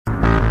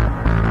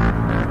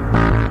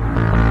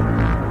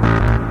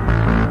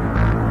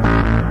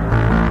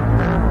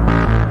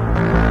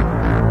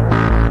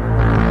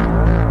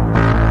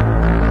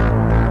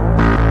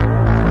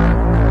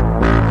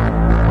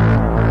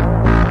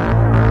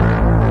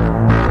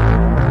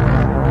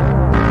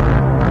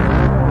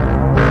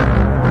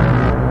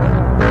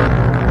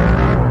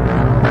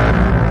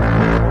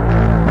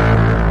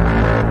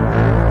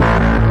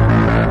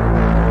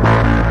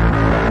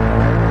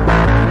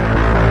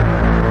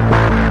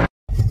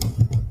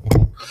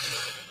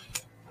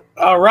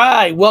All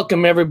right,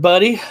 welcome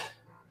everybody.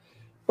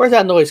 Where's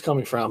that noise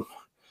coming from?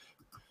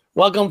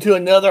 Welcome to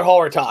another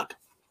horror talk.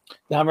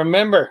 Now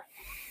remember,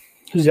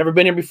 who's ever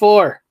been here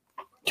before?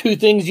 Two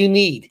things you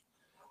need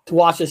to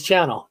watch this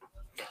channel.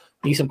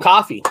 You need some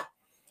coffee.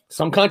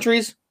 Some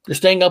countries, they're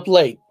staying up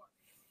late.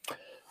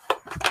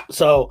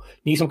 So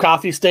you need some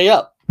coffee to stay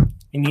up.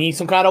 And you need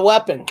some kind of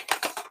weapon.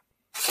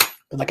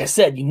 But like I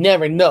said, you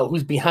never know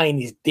who's behind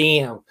these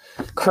damn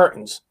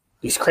curtains.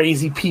 These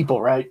crazy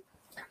people, right?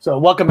 So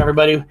welcome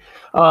everybody.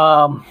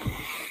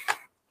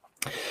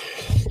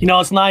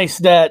 It's nice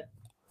that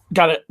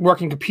got a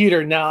working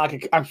computer now.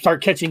 I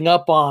start catching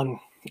up on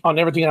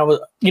everything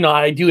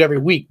I do every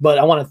week. But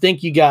I want to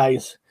thank you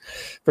guys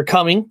for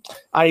coming.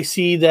 I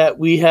see that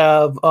we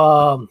have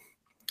Tom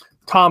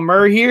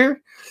Murray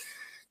here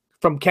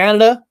from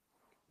Canada.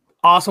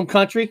 Awesome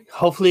country.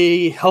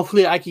 Hopefully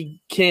I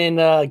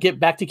can get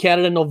back to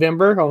Canada in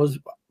November.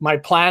 My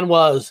plan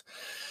was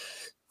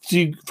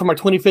for my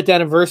 25th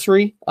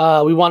anniversary.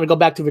 We want to go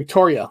back to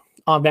Victoria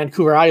on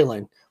Vancouver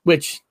Island,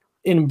 which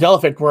in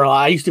Delphic world,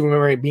 I used to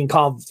remember it being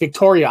called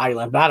Victoria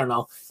Island, but I don't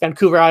know.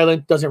 Vancouver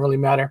Island doesn't really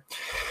matter.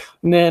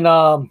 And then,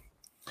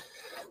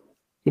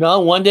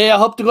 one day I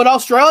hope to go to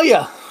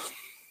Australia.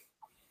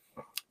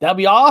 That'd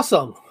be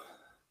awesome.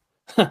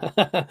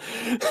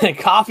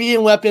 Coffee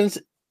and weapons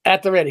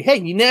at the ready. Hey,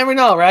 you never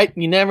know, right?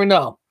 You never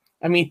know.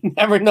 You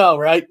never know,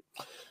 right?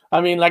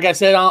 Like I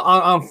said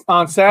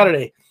on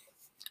Saturday,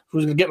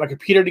 who's going to get my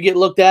computer to get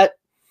looked at?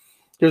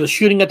 There's a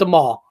shooting at the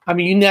mall.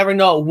 You never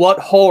know what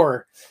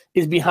horror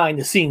is behind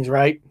the scenes,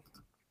 right?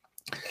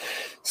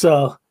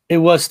 So I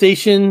was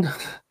stationed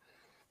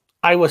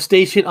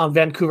on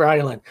Vancouver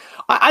Island.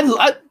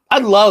 I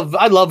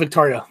love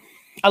Victoria.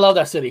 I love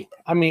that city.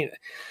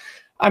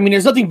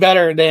 There's nothing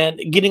better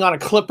than getting on a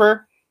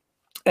clipper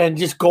and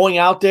just going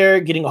out there,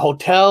 getting a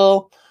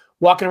hotel,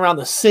 walking around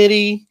the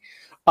city.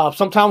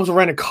 Sometimes we'll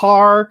rent a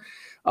car.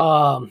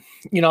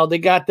 They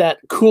got that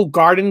cool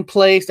garden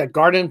place, that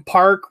garden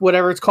park,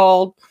 whatever it's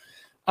called.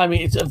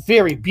 It's a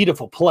very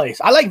beautiful place.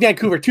 I like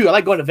Vancouver too. I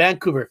like going to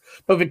Vancouver,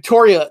 but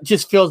Victoria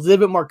just feels a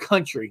little bit more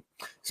country,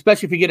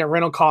 especially if you get a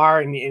rental car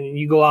and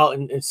you go out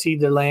and see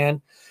the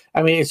land.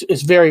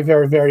 It's very,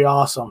 very, very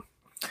awesome.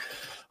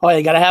 Oh,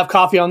 you got to have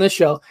coffee on this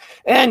show.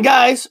 And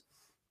guys,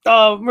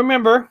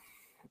 remember,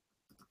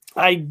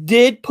 I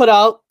did put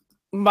out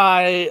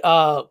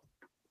my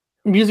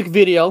music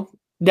video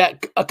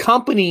that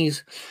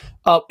accompanies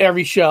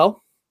every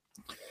show.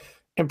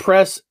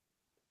 Impress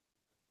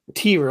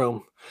Tea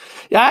Room.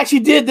 Yeah, I actually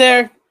did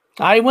there.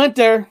 I went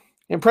there.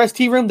 Impress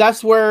Tea Room.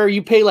 That's where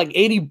you pay like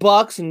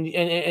 $80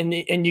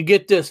 and you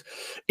get this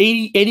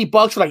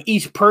 $80 for like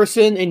each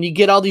person, and you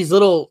get all these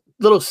little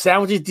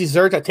sandwiches,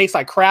 dessert that tastes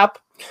like crap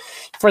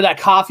for that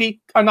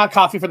coffee. Or not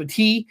coffee, for the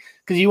tea,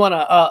 because you want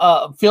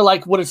to feel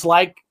like what it's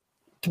like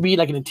to be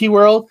like in the tea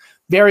world.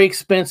 Very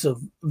expensive.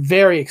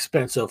 Very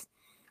expensive.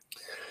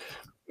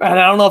 And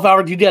I don't know if I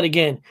would do that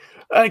again.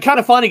 Kind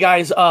of funny,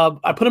 guys.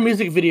 I put a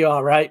music video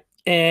out, right?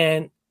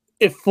 And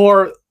if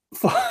for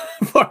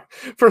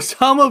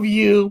some of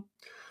you,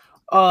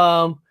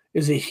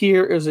 is it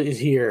here? Is it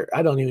here?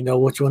 I don't even know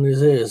which one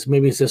this is.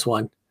 Maybe it's this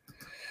one.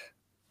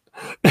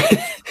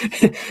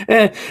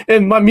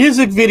 and my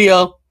music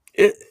video,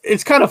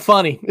 it's kind of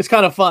funny. It's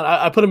kind of fun.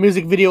 I put a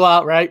music video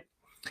out, right?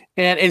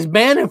 And it's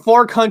banned in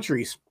 4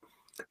 countries.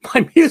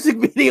 My music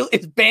video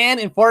is banned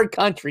in 4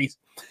 countries.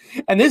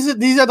 And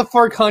these are the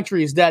 4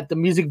 countries that the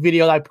music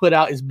video that I put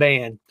out is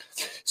banned.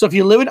 So if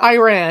you live in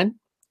Iran,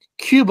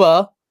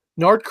 Cuba,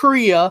 North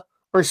Korea,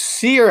 or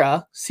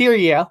Syria,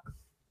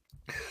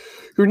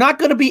 you're not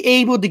going to be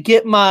able to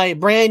get my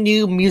brand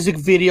new music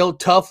video,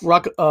 Tough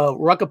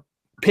Rucka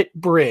Pit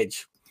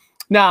Bridge.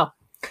 Now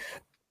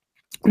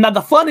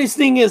the funniest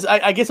thing is,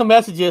 I get some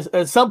messages.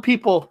 Some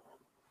people,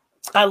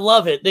 I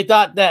love it. They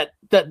thought that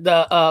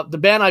the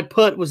band I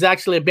put was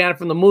actually a band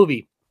from the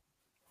movie.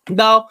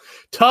 No,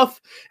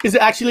 Tough is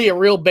actually a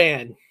real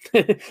band.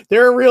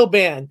 They're a real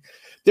band.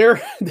 They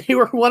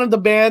were one of the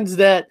bands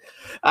that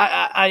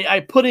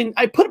I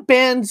put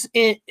bands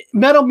in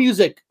metal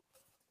music,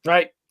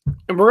 right?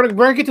 And we're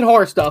gonna get to the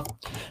horror stuff,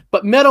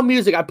 but metal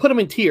music, I put them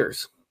in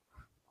tiers.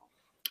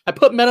 I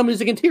put metal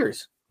music in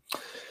tiers.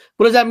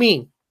 What does that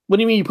mean? What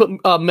do you mean you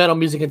put metal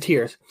music in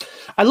tiers?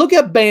 I look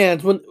at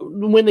bands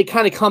when they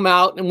kind of come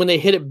out and when they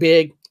hit it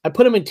big. I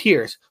put them in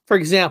tiers. For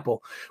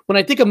example, when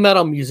I think of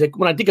metal music,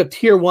 when I think of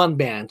tier 1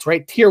 bands,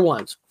 right? Tier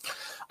 1s,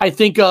 I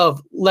think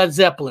of Led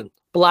Zeppelin,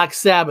 Black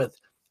Sabbath,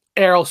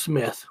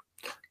 Aerosmith,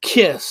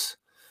 Kiss,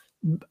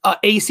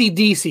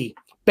 AC/DC,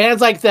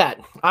 bands like that.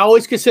 I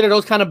always consider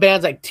those kind of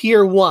bands like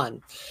tier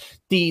 1,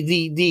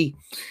 the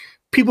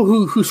people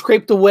who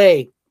scraped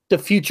away the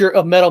future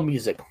of metal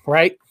music,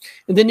 right?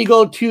 And then you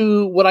go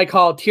to what I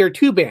call tier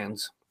 2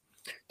 bands.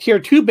 Tier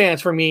 2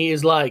 bands for me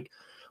is like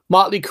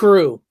Motley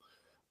Crue,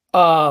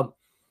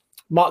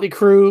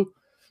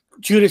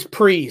 Judas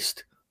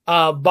Priest,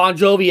 Bon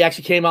Jovi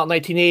actually came out in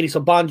 1980, so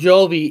Bon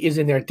Jovi is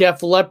in there.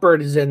 Def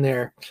Leppard is in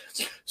there.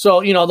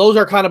 So, those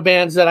are kind of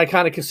bands that I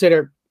kind of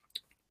consider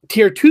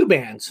tier 2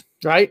 bands,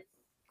 right?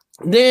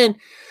 Then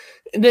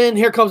And then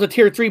here comes the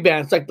tier 3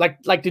 bands,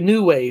 like the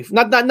new wave,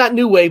 not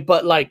new wave,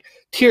 but like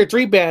tier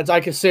 3 bands. I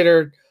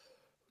considered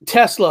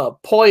Tesla,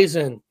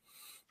 Poison,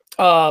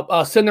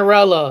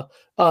 Cinderella,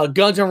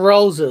 Guns N'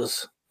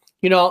 Roses,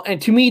 you know.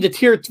 And to me, the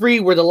tier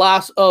 3 were the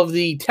last of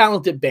the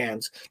talented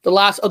bands, the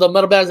last of the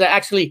metal bands that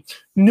actually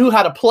knew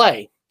how to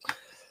play.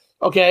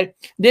 Okay,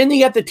 then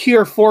you got the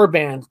tier 4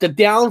 bands, the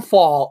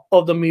downfall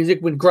of the music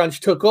when grunge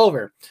took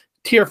over.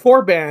 Tier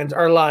 4 bands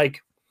are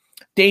like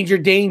Danger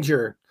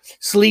Danger,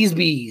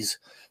 Sleazebees,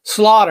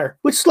 Slaughter,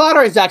 which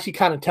Slaughter is actually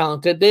kind of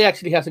talented. They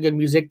actually have some good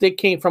music. They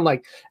came from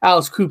like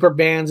Alice Cooper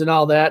bands and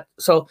all that.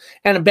 So,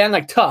 and a band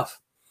like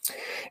Tough.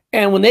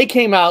 And when they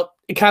came out,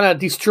 it kind of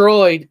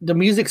destroyed the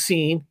music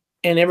scene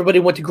and everybody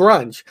went to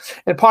grunge.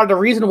 And part of the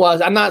reason was,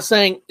 I'm not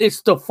saying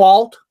it's the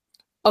fault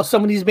of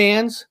some of these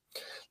bands.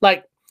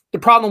 Like, the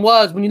problem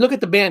was when you look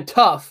at the band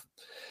Tough,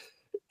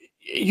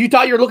 you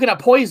thought you were looking at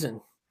Poison.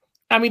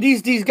 I mean,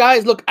 these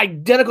guys look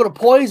identical to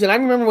Poison. I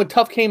remember when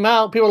Tough came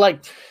out, people were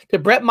like,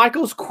 did Bret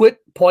Michaels quit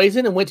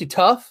Poison and went to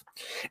Tough?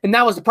 And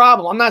that was the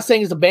problem. I'm not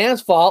saying it's the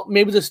band's fault.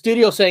 Maybe the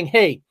studio saying,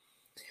 hey,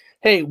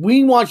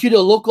 we want you to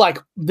look like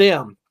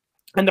them.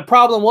 And the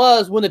problem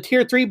was when the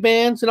tier 3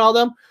 bands and all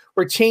them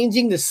were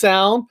changing the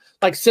sound,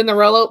 like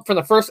Cinderella from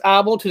the first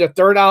album to the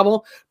third album,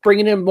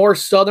 bringing in more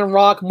Southern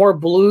rock, more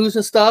blues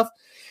and stuff.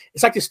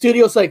 It's like the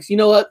studio's like, you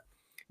know what?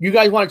 You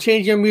guys want to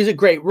change your music?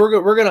 Great. We're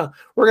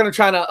gonna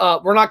try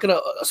to we're not gonna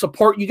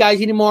support you guys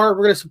anymore.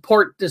 We're gonna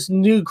support this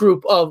new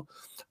group of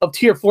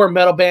tier 4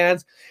 metal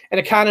bands, and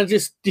it kind of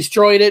just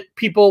destroyed it.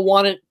 People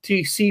wanted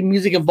to see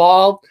music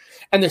evolve,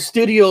 and the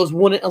studios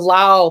wouldn't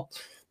allow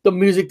the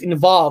music to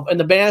evolve. And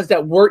the bands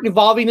that weren't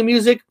evolving the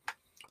music,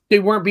 they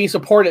weren't being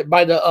supported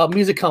by the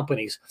music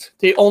companies.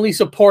 They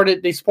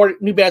supported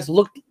new bands that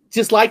looked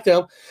just like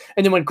them.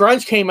 And then when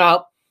grunge came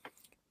out,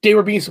 they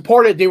were being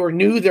supported. They were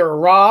new, they were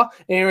raw,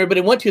 and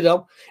everybody went to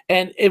them.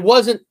 And it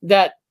wasn't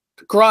that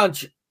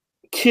grunge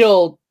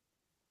killed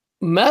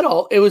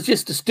metal. It was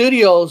just the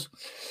studios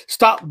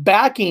stopped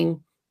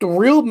backing the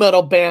real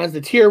metal bands,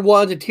 the tier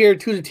 1s, the tier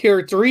 2s, the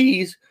tier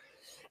 3s,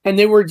 and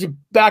they were just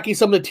backing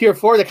some of the tier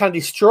 4 that kind of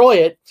destroy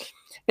it.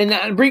 And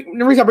the reason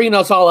I'm bringing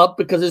this all up,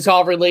 because it's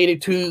all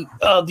related to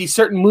these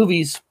certain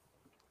movies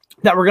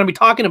that we're going to be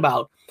talking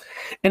about.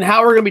 And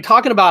how we're going to be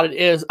talking about it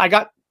is I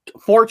got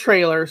 4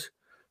 trailers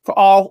for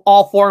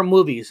all 4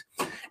 movies.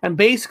 And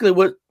basically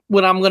what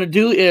I'm going to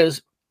do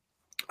is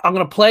I'm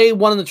going to play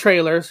one of the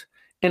trailers,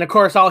 and of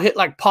course I'll hit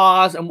like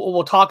pause and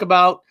we'll talk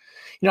about,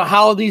 you know,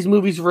 how these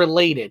movies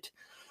related.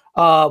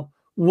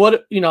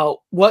 What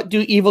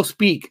do Evil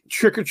Speak,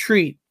 Trick or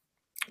Treat,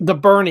 The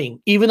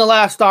Burning, even The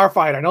Last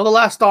Starfighter. I know The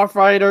Last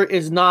Starfighter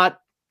is not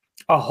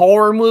a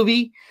horror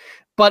movie,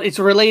 but it's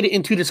related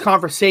into this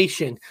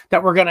conversation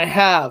that we're going to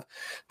have,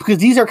 because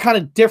these are kind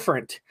of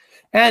different.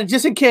 And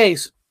just in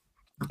case,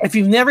 if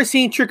you've never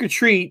seen Trick or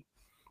Treat,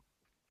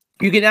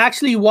 you can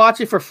actually watch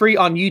it for free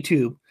on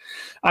YouTube.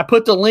 I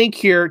put the link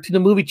here to the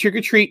movie Trick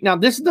or Treat. Now,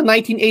 this is the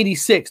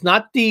 1986,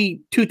 not the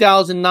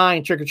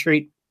 2009 Trick or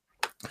Treat.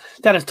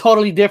 That is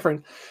totally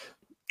different.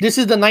 This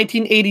is the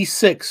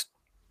 1986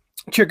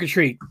 Trick or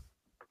Treat.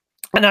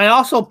 And I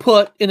also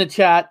put in the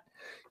chat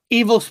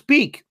Evil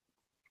Speak.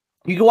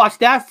 You can watch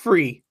that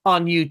free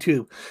on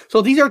YouTube.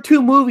 So these are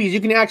 2 movies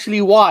you can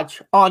actually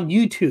watch on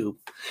YouTube.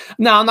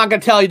 Now, I'm not going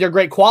to tell you they're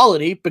great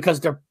quality, because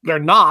they're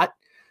not,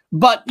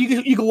 but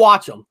you can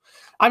watch them.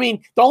 I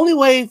mean, the only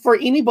way for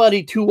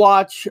anybody to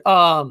watch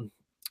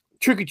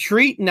Trick or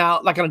Treat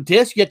now, like on a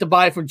disc, you have to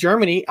buy it from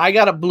Germany. I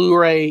got a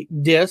Blu-ray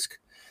disc.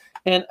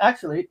 And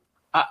actually,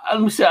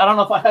 let me see. I don't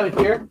know if I have it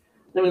here.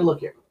 Let me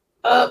look here.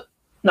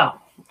 No.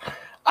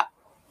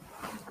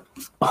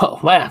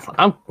 Oh man,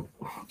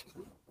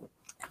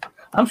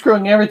 I'm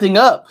screwing everything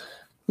up.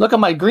 Look at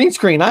my green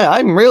screen.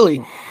 I'm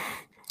really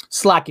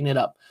slacking it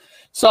up.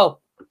 So,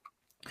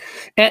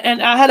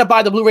 and I had to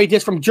buy the Blu-ray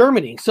disc from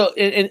Germany. So,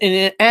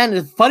 and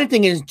the funny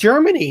thing is,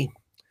 Germany,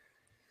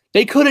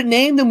 they couldn't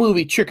name the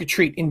movie Trick or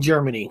Treat in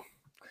Germany.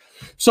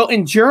 So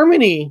in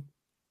Germany,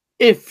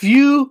 if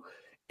you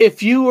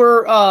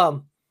were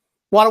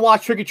want to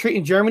watch Trick or Treat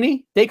in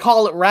Germany, they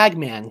call it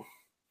Ragman,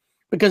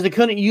 because they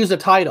couldn't use the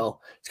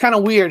title. It's kind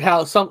of weird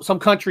how some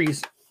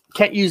countries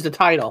can't use the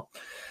title.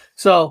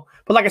 So,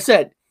 but like I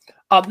said,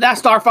 that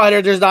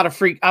Starfighter, there's not a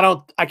free.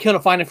 I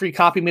couldn't find a free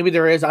copy. Maybe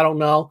there is. I don't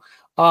know.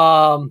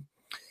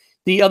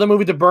 The other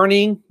movie, The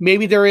Burning,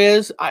 maybe there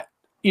is.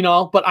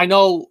 But I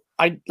know.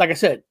 Like I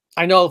said,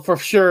 I know for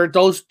sure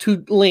those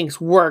 2 links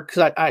work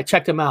because I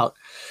checked them out.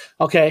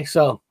 Okay,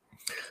 so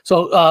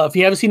if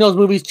you haven't seen those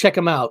movies, check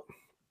them out.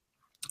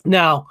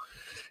 Now,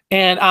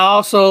 and I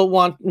also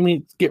let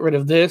me get rid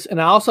of this, and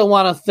I also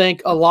want to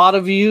thank a lot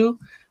of you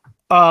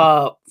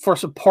for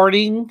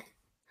supporting.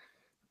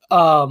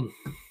 Let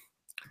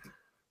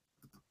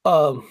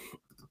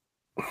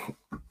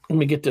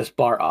me get this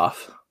bar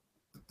off.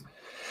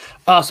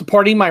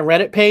 Supporting my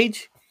Reddit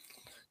page,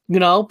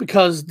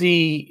 because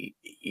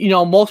you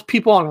know, most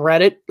people on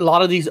Reddit, a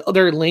lot of these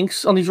other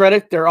links on these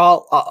Reddit, they're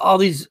all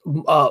these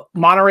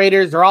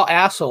moderators. They're all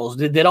assholes.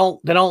 They don't,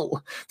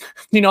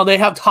 you know, they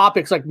have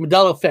topics like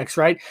Modelo Fix,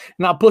 right?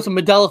 And I'll put some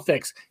Modelo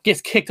Fix,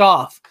 gets kicked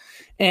off,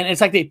 and it's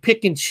like they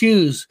pick and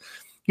choose,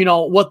 you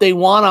know, what they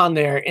want on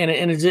there, and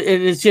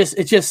it's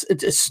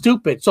just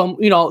stupid. So,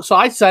 you know, so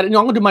I decided, you know,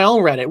 I'm gonna do my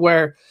own Reddit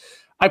where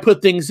I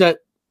put things that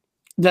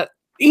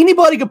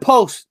anybody could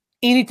post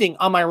anything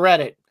on my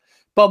Reddit,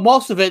 but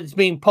most of it is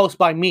being posted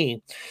by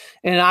me.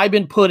 And I've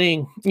been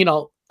putting, you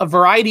know, a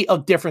variety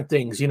of different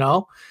things, you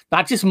know,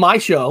 not just my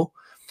show,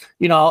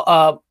 you know,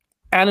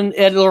 Ann and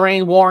Ed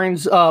Lorraine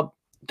Warren's the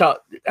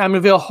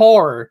Amityville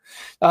Horror.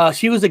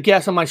 She was a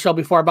guest on my show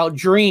before about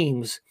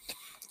dreams,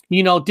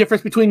 you know,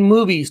 difference between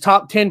movies,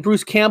 top 10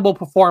 Bruce Campbell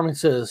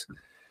performances,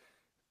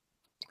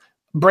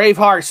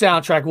 Braveheart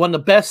soundtrack, one of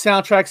the best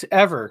soundtracks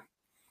ever.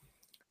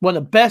 One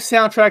of the best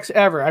soundtracks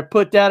ever. I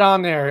put that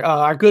on there.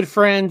 Our good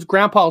friends,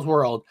 Grandpa's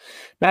World,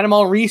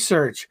 Manimal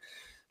Research.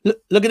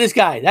 Look at this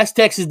guy. That's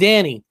Texas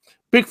Danny.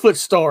 Bigfoot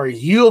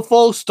stories,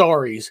 UFO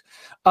stories,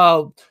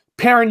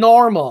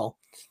 paranormal.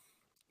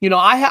 You know,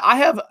 I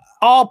have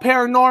all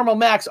Paranormal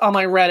Max on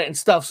my Reddit and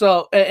stuff.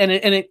 So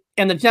the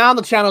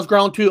channel's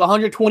grown to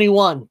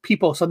 121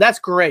 people. So that's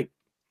great.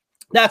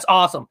 That's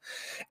awesome.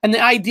 And the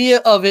idea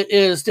of it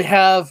is to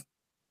have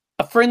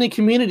a friendly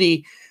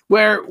community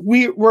where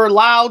we're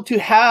allowed to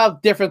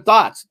have different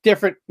thoughts,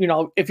 different, you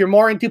know, if you're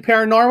more into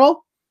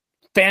paranormal,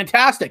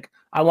 fantastic.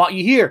 I want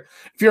you here.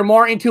 If you're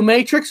more into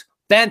Matrix,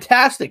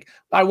 fantastic.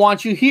 I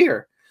want you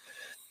here.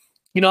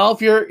 You know,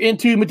 if you're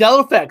into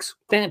Modelo Effects,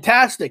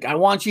 fantastic. I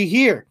want you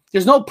here.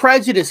 There's no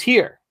prejudice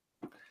here.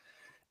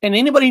 And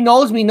anybody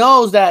knows me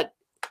knows that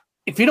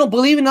if you don't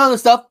believe in none of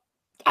this stuff,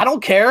 I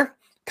don't care.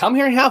 Come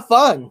here and have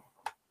fun.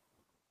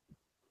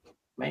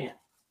 Man,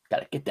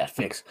 gotta get that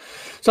fixed.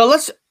 So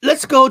let's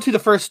go to the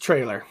first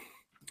trailer.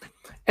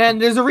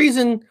 And there's a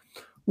reason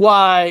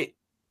why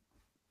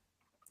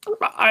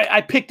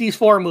I picked these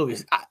 4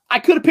 movies. I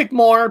could have picked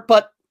more,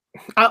 but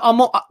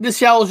this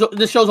show's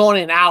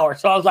only an hour,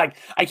 so I was like,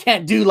 I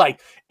can't do like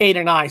 8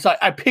 or 9, so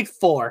I picked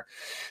 4.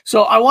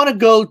 So I want to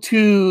go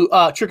to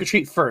Trick or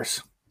Treat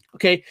first.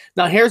 Okay,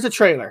 now here's the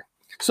trailer.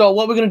 So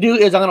what we're gonna do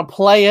is I'm gonna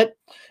play it,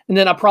 and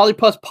then I'll probably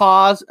press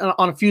pause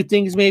on a few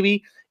things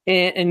maybe,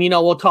 and you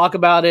know, we'll talk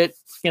about it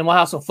and we'll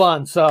have some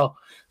fun. So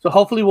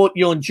hopefully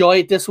you'll enjoy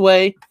it this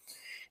way,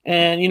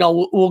 and you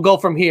know, we'll go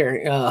from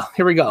here.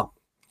 Here we go.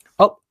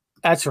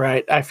 That's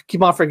right. I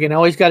keep on forgetting. I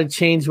always got to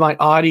change my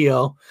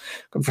audio.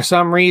 For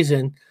some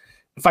reason,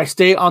 if I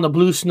stay on the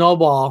blue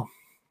snowball,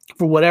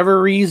 for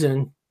whatever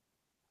reason,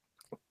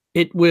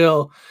 it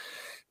will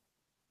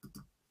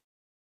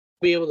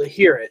be able to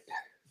hear it.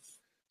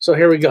 So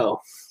here we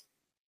go.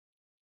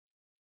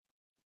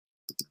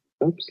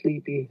 Up,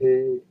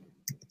 sleepyhead.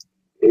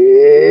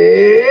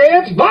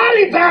 It's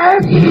party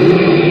time!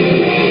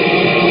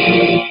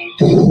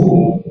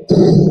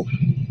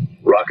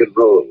 Rock and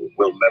roll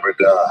will never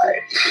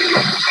die.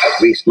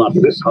 At least not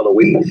this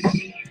Halloween.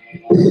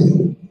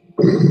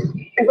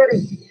 I've heard of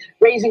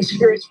raising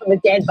spirits from the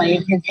dead by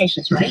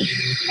incantations, right?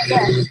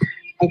 Yes.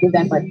 I did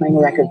that by playing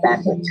a record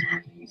backwards.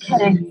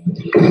 Okay.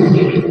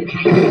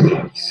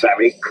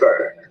 Sammy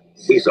Kerr.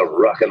 He's a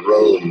rock and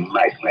roll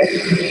nightmare.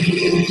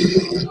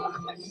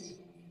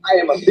 I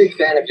am a big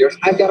fan of yours.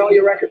 I've got all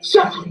your records.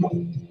 Shut up!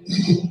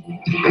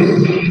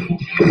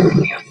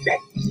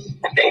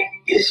 There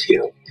is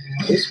you.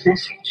 This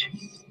message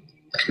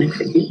was meant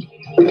for me.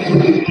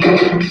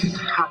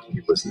 How can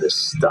you listen to this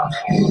stuff?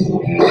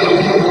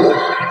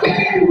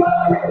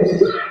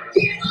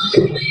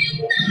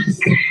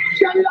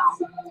 Shut it off!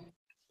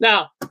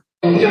 Now,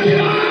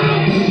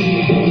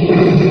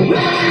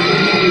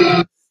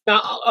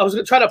 I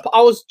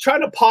was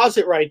trying to pause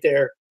it right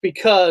there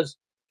because,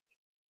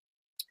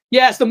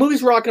 yes, the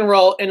movie's rock and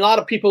roll, and a lot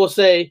of people will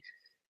say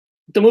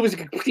the movie's a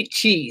complete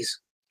cheese.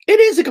 It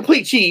is a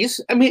complete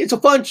cheese. I mean, it's a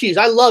fun cheese.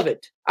 I love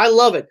it. I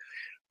love it.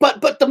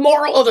 But the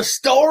moral of the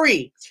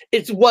story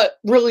is what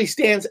really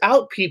stands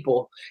out,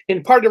 people.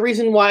 And part of the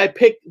reason why I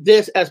picked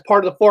this as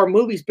part of the 4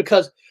 movies,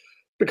 because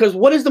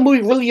what is the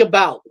movie really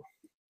about?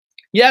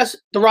 Yes,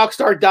 the rock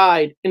star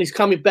died and he's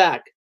coming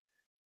back.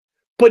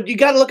 But you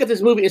got to look at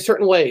this movie in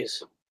certain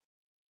ways.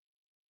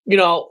 You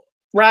know,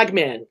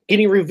 Ragman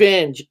getting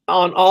revenge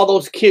on all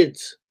those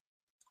kids.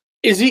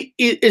 Is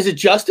it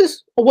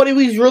justice? Or what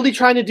he's really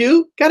trying to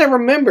do? Got to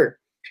remember,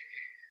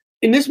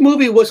 in this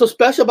movie, what's so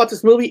special about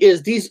this movie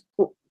is these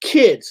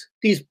kids,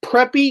 these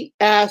preppy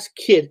ass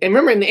kids. And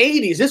remember, in the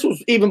 80s, this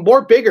was even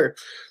more bigger.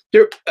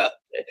 There,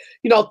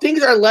 you know,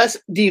 things are less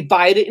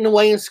divided in a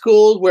way in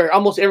schools where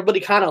almost everybody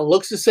kind of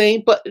looks the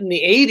same. But in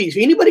the 80s,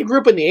 anybody grew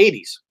up in the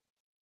 80s,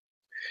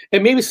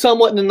 and maybe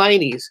somewhat in the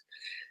 90s,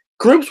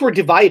 groups were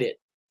divided.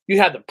 You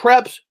had the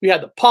preps, you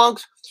had the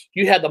punks,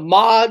 you had the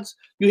mods,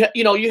 you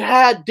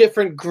had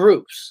different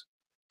groups,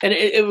 and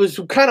it was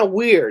kind of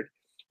weird,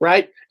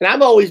 right? And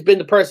I've always been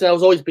the person that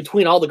was always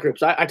between all the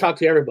groups. I talk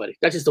to everybody.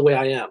 That's just the way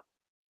I am.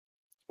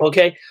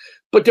 Okay,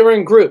 but they're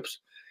in groups,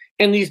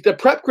 and the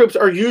prep groups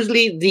are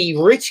usually the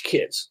rich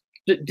kids.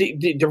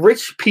 the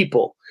rich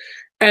people,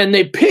 and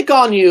they pick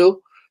on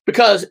you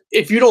because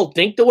if you don't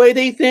think the way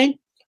they think,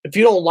 if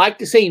you don't like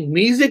the same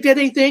music that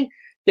they think,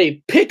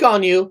 they pick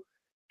on you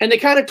and they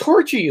kind of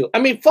torture you. I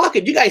mean, fuck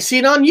it. You guys see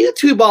it on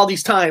YouTube all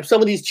these times,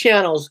 some of these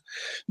channels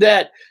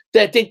that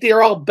think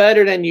they're all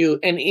better than you.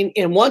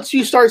 And once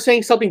you start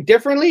saying something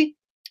differently,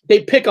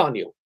 they pick on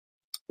you.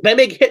 They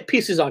make hit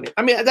pieces on you.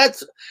 I mean,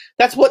 that's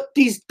what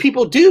these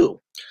people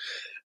do.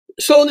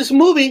 So in this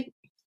movie,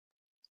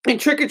 in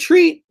Trick or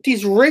Treat,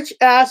 these rich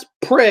ass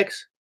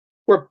pricks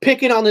were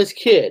picking on this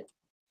kid.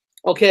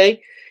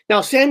 Okay?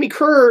 Now, Sammy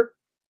Kerr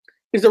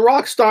is the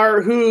rock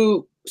star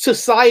who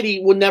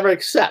society would never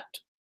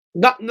accept.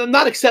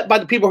 Not accept by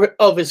the people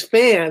of his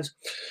fans.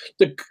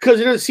 Because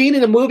there's a scene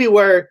in the movie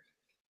where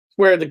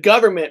the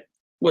government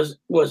was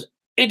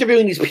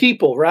interviewing these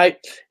people, right?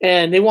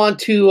 And they want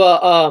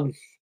to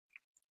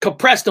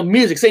compress the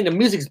music, saying the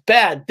music's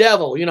bad,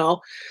 devil, you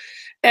know?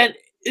 And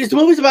this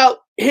movie's about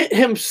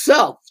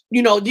himself.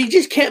 You know, you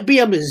just can't be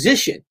a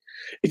musician.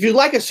 If you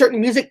like a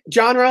certain music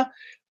genre,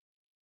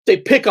 they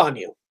pick on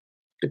you.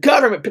 The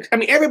government picks, I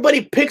mean,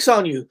 everybody picks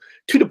on you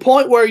to the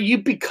point where you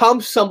become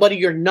somebody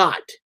you're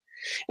not.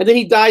 And then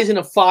he dies in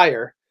a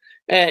fire.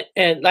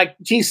 And like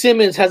Gene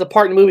Simmons has a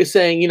part in the movie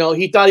saying, you know,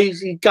 he thought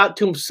he got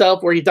to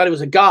himself where he thought he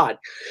was a god.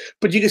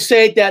 But you could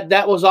say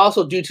that was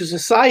also due to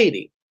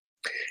society.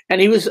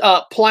 And he was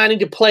planning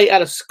to play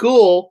at a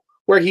school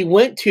where he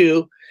went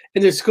to,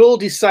 and the school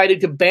decided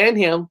to ban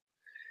him.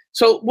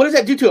 So what does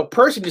that do to a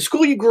person? The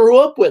school you grew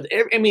up with.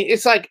 I mean,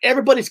 it's like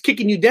everybody's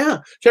kicking you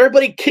down. So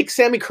everybody kicked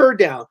Sammy Kerr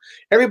down.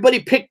 Everybody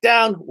picked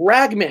down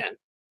Ragman.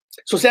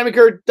 So Sammy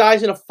Kerr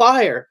dies in a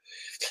fire.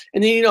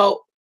 And then, you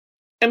know,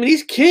 I mean,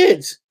 these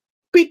kids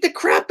beat the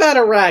crap out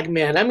of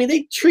Ragman. I mean,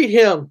 they treat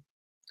him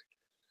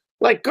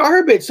like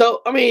garbage.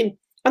 So, I mean,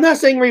 I'm not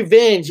saying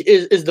revenge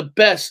is the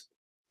best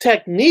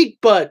technique,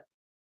 but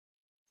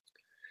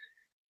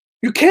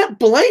you can't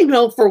blame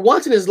him for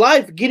once in his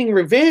life getting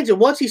revenge. And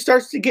once he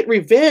starts to get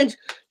revenge,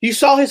 you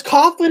saw his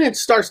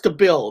confidence starts to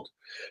build.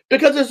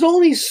 Because there's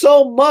only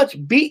so much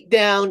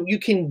beatdown you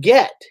can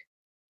get.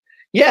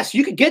 Yes,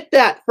 you can get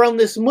that from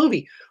this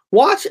movie.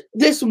 Watch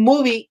this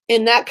movie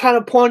in that kind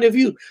of point of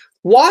view.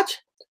 Watch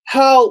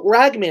how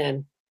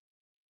Ragman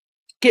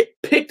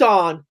get picked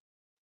on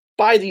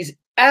by these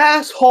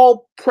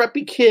asshole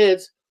preppy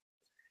kids.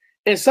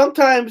 And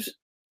sometimes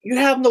you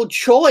have no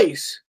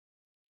choice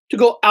to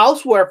go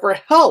elsewhere for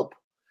help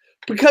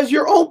because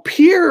your own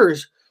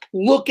peers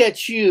look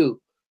at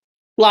you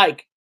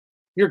like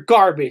you're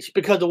garbage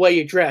because of the way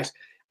you dress.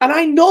 And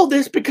I know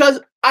this because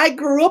I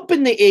grew up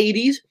in the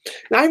 80s,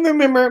 and I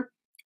remember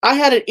I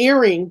had an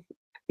earring.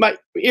 My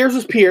ears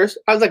was pierced.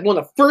 I was like one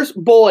of the first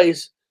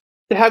boys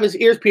to have his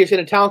ears pierced in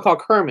a town called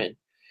Kerman.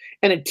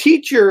 And a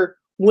teacher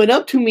went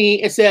up to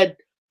me and said,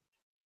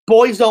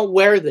 "Boys don't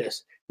wear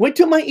this." Went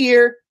to my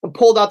ear and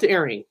pulled out the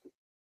earring.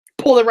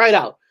 Pulled it right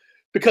out.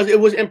 Because it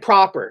was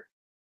improper.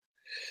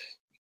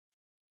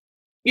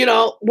 You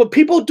know, when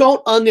people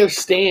don't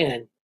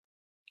understand,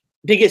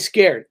 they get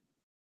scared.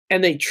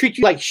 And they treat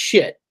you like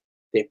shit.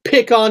 They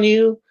pick on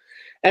you.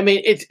 I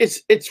mean,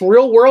 it's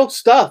real world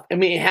stuff. I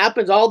mean, it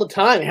happens all the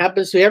time. It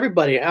happens to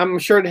everybody. I'm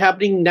sure it's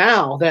happening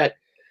now that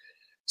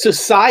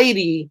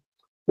society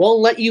won't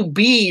let you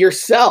be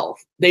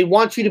yourself. They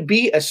want you to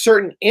be a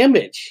certain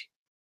image.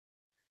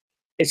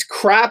 It's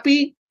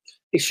crappy.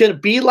 It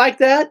shouldn't be like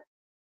that.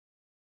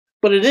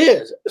 But it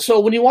is. So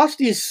when you watch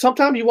these,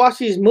 sometimes you watch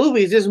these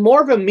movies, there's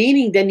more of a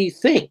meaning than you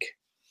think.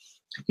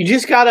 You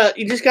just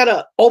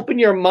gotta open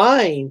your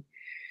mind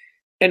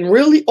and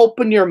really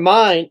open your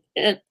mind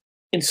and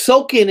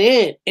soak it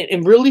in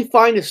and really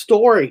find a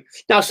story.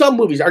 Now, some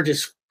movies are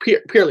just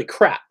purely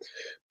crap,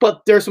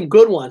 but there's some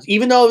good ones.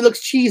 Even though it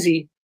looks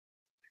cheesy,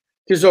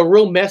 there's a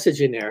real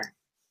message in there.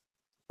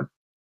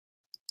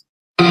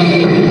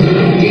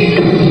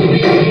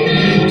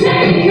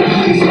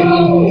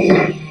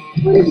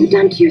 What have you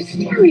done to your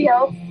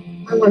stereo?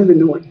 I want to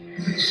know it.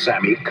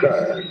 Sammy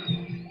Kerr.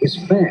 His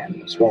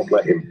fans won't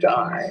let him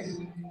die.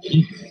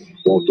 He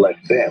won't let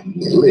them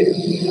live.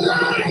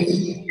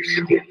 You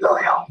should be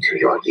loyal to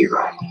your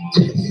hero.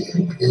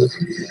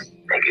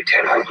 Make it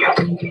 10 on you.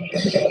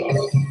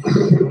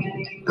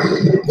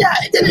 Yeah,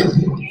 it didn't.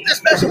 The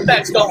special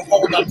effects don't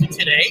hold up to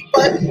today,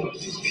 but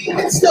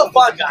it's still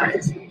fun,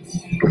 guys.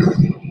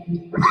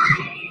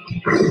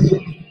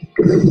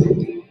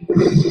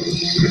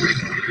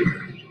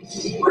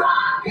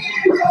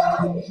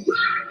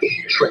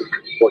 Trick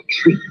or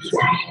treat.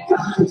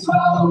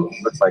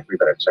 Looks like we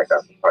better check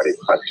out the party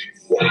punch.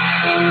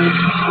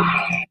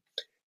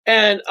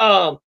 And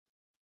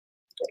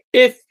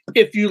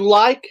if you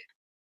like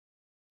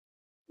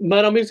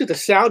metal music, the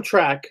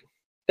soundtrack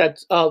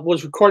that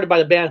was recorded by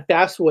the band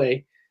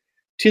Fastway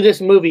to this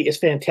movie is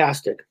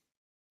fantastic.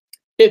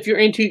 If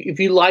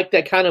you like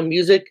that kind of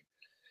music,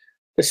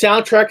 the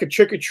soundtrack to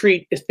Trick or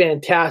Treat is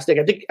fantastic.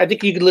 I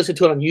think you can listen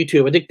to it on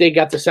YouTube. I think they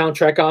got the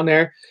soundtrack on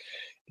there.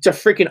 It's a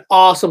freaking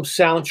awesome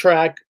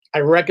soundtrack. I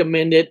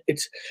recommend it.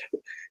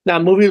 Now a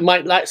movie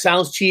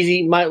sounds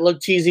cheesy, might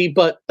look cheesy,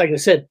 but like I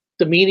said,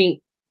 the meaning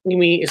You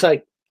mean it's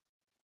like,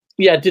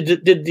 yeah,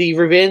 did the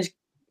revenge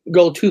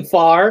go too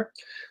far?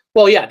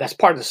 Well, yeah, that's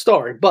part of the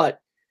story, but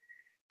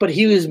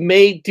he was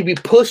made to be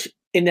pushed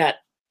in that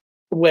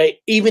way,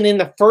 even in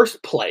the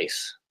first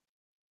place.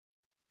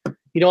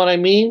 You know what I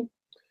mean?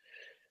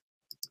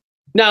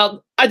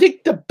 Now, I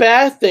think the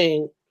bad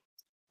thing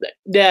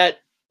that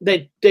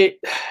I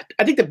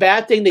think the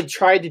bad thing they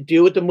tried to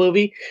do with the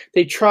movie,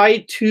 they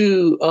tried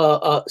to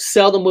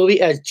sell the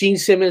movie as Gene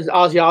Simmons,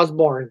 Ozzy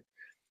Osbourne.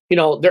 You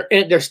know,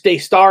 they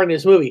star in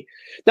this movie.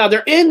 Now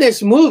they're in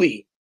this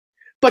movie,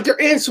 but they're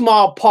in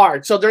small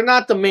parts, so they're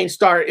not the main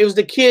star. It was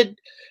the kid,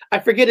 I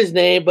forget his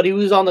name, but he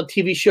was on the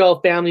TV show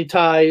Family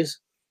Ties.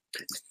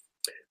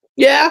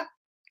 Yeah,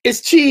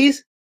 it's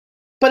cheese,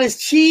 but it's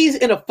cheese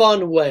in a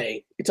fun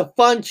way. It's a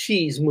fun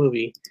cheese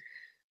movie.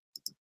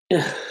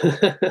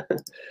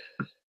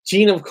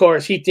 Gene, of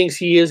course, he thinks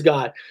he is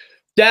God.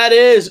 That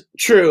is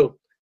true.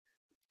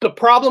 The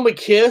problem with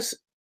Kiss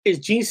is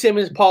Gene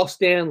Simmons, Paul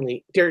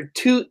Stanley. They're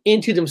too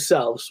into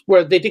themselves,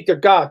 where they think they're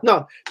God.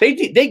 No,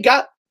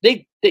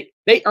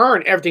 they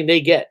earn everything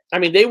they get. I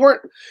mean, they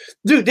weren't,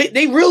 dude.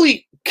 They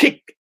really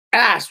kick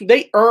ass.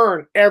 They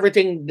earn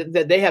everything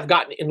that they have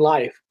gotten in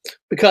life,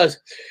 because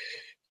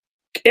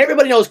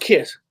everybody knows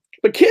Kiss,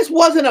 but Kiss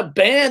wasn't a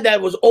band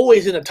that was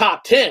always in the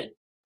top 10.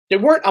 They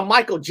weren't a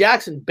Michael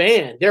Jackson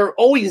band. They were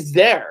always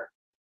there.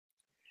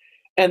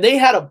 And they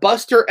had to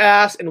bust their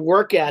ass and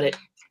work at it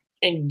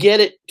and get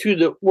it to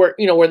the where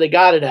they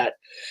got it at.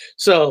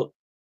 So,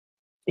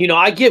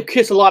 I give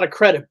Kiss a lot of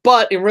credit,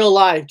 but in real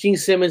life, Gene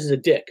Simmons is a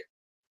dick.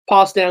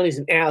 Paul Stanley's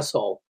an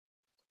asshole.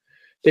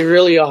 They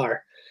really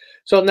are.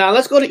 So now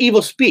let's go to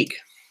Evil Speak.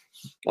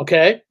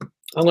 Okay?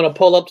 I'm going to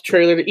pull up the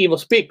trailer to Evil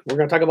Speak. We're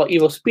going to talk about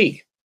Evil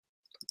Speak.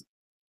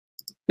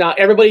 Now,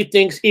 everybody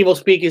thinks Evil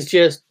Speak is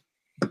just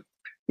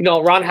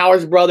Ron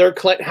Howard's brother,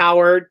 Clint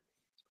Howard.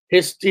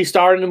 He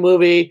starred in the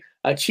movie,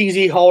 a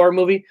cheesy horror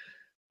movie.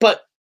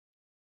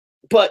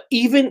 But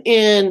even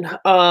in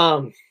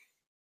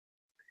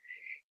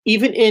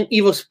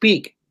Evil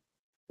Speak,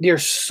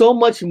 there's so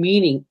much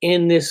meaning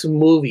in this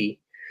movie.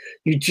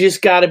 You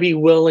just got to be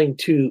willing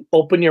to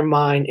open your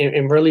mind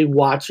and really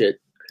watch it.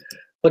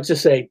 Let's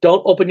just say,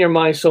 don't open your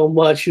mind so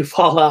much you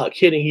fall out.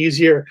 Kidding. Use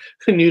your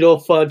noodle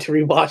fun to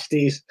rewatch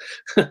these.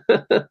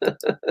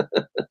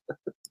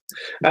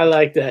 I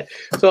like that.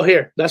 So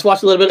here, let's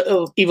watch a little bit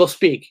of Evil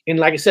Speak. And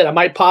like I said, I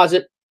might pause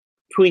it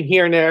between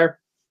here and there.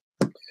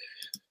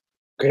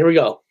 Okay, here we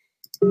go.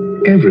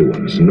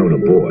 Everyone's known a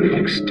boy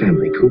like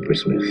Stanley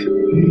Coopersmith.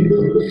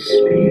 Evil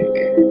Speak.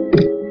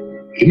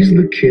 He's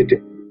the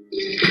kid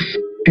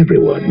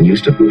everyone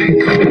used to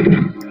pick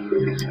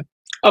on.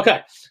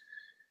 Okay.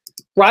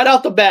 Right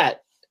off the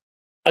bat,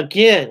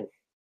 again,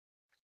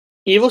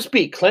 Evil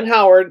Speak. Clint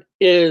Howard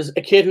is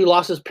a kid who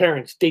lost his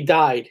parents. They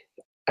died.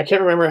 I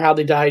can't remember how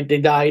they died. They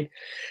died.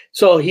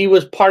 So he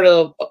was part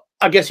of,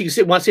 I guess you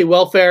could want to say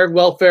welfare,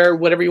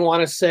 whatever you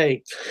want to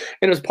say.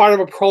 And it was part of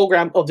a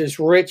program of this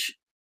rich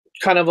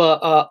kind of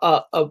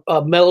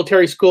a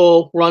military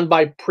school run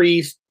by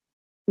priests,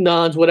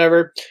 nuns,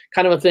 whatever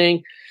kind of a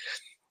thing.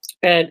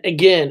 And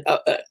again,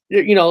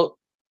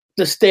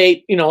 the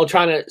state,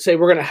 trying to say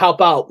we're going to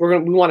help out. We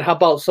want to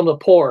help out some of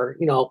the poor.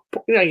 I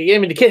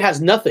mean, the kid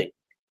has nothing,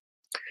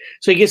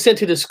 so he gets sent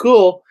to the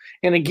school.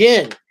 And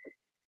again,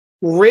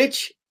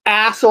 rich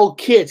asshole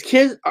kids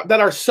that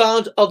are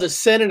sons of the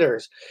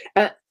senators.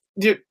 And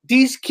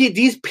these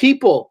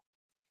people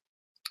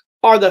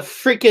are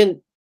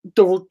the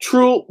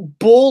true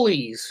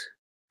bullies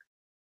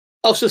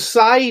of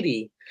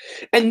society.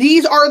 And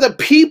these are the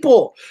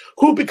people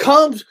who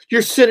becomes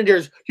your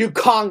senators, your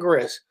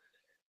Congress.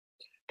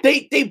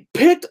 They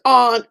picked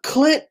on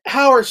Clint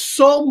Howard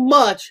so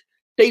much,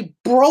 they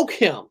broke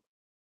him.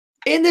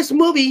 In this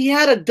movie, he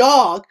had a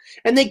dog,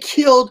 and they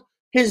killed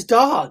his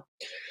dog.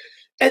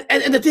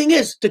 And the thing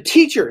is, the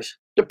teachers,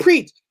 the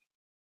priests,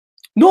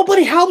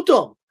 nobody helped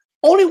him.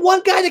 Only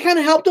one guy that kind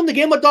of helped him to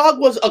get him a dog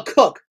was a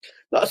cook.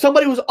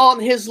 Somebody who was on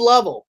his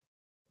level.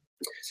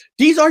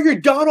 These are your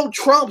Donald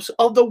Trumps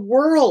of the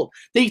world.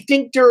 They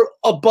think they're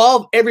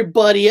above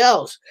everybody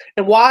else.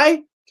 And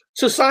why?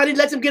 Society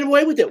lets them get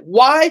away with it.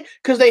 Why?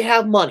 Because they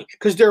have money.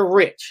 Because they're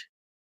rich.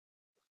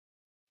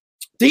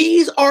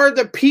 These are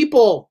the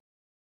people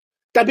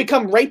that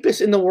become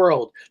rapists in the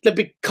world, that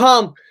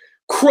become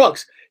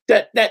crooks,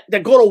 that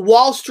go to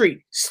Wall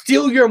Street,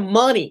 steal your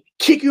money,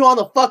 kick you on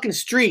the fucking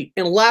street,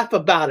 and laugh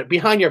about it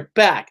behind your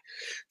back,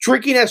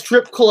 drinking at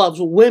strip clubs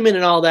with women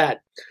and all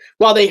that,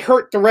 while they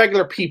hurt the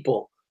regular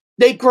people.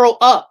 They grow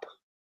up.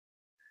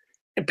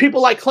 And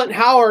people like Clint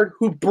Howard,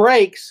 who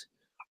breaks,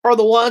 are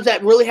the ones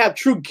that really have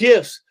true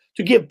gifts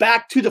to give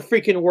back to the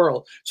freaking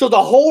world. So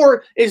the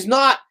horror is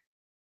not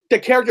the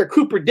character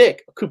Cooper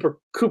Dick. Cooper.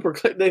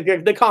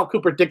 They call him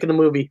Cooper Dick in the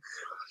movie.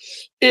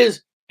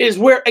 Is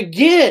where,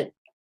 again,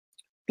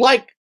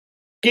 like,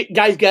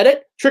 guys get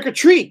it? Trick or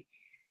treat.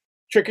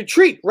 Trick or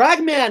treat.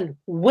 Ragman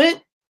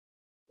went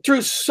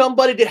through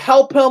somebody to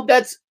help him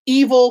that's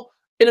evil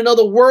in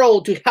another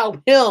world, to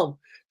help him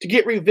to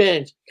get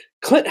revenge.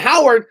 Clint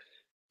Howard,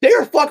 they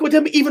are fucking with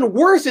him even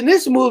worse in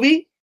this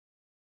movie.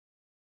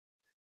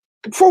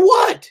 For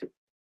what?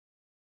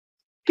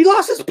 He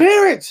lost his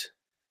parents.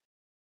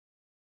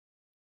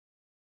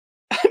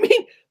 I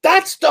mean,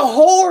 that's the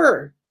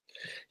horror.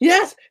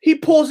 Yes, he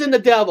pulls in the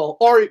devil,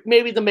 or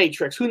maybe the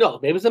Matrix. Who knows?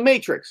 Maybe it's the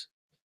Matrix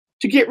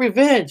to get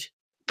revenge.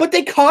 But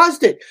they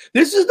caused it.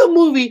 This is the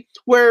movie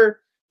where,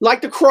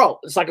 like The Crow,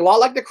 it's like a lot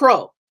like The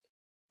Crow.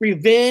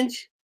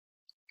 Revenge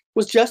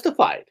was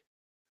justified.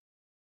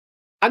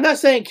 I'm not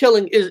saying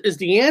killing is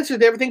the answer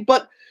to everything,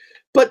 but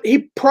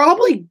he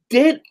probably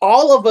did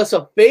all of us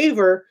a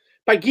favor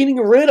by getting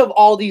rid of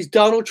all these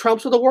Donald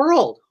Trumps of the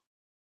world.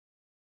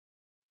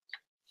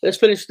 Let's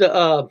finish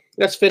the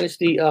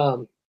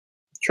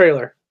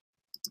trailer.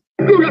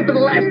 Do it for the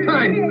last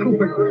time,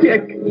 Cooper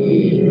Dick.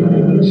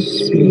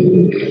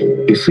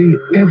 You see,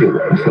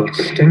 everyone thought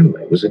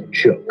Stanley was a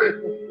joke.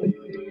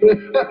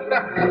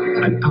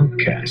 An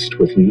outcast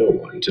with no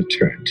one to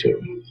turn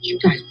to. You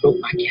guys broke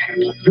my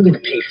character. You're gonna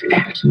pay for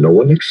that. No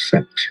one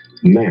except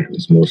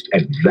man's most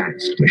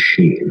advanced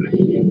machine.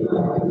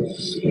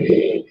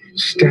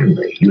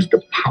 Stanley used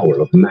the power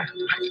of man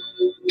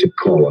to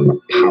call on the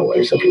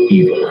powers of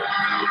evil.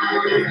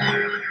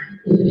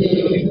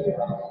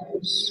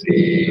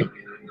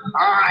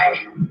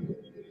 I,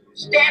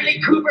 Stanley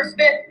Cooper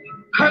Smith,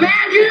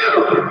 command you!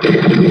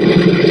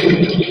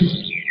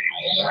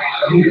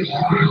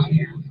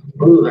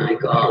 Oh my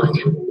God.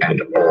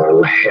 And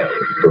all hell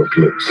broke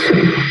loose.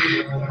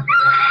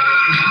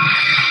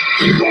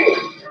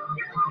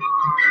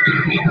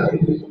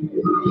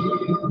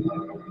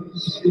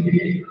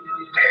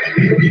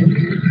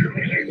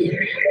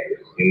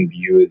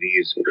 Imbue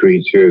these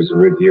creatures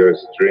with your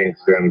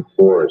strength and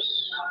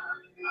force.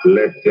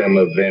 Let them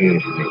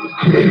avenge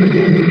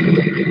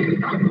me.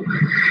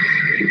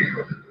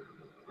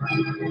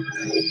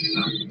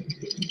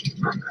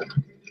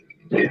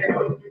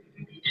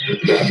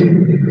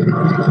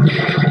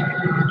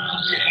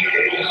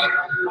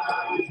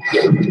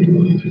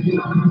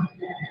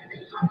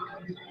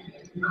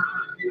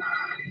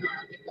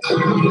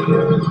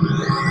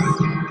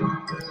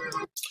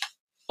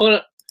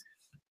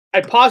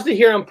 I paused it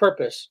here on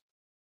purpose.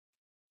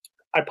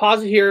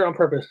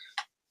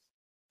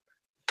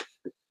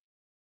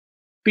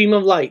 Beam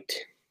of light.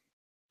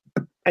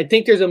 I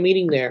think there's a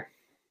meaning there.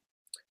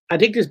 I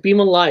think this beam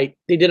of light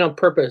they did on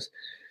purpose.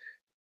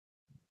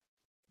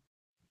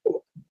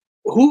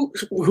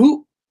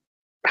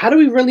 How do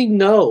we really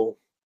know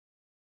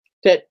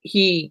that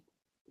the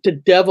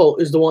devil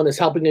is the one that's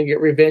helping to get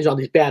revenge on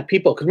these bad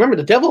people? Because remember,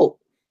 the devil,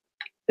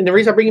 and the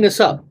reason I'm bringing this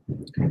up,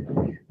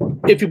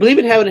 if you believe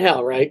in heaven and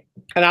hell, right?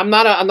 And I'm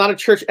not a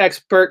church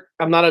expert,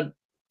 I'm not a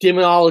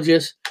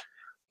demonologist,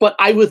 but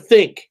I would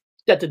think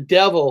that the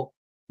devil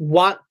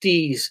want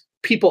these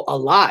people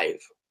alive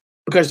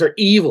because they're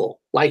evil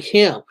like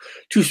him,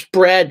 to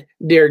spread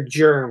their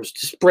germs,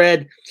 to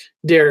spread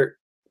their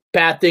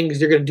bad things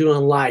they're going to do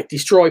in life,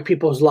 destroy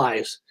people's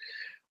lives.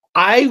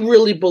 I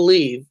really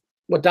believe,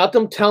 without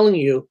them telling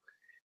you,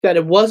 that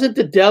it wasn't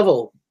the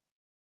devil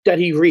that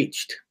he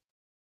reached.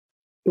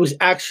 It was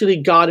actually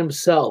God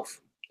himself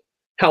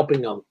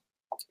helping them.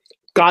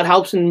 God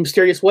helps in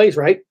mysterious ways,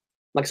 right?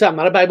 Like I said, I'm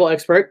not a Bible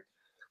expert.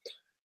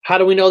 How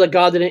do we know that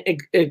God didn't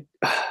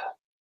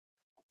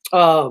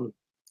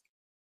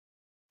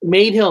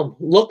made him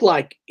look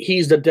like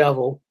he's the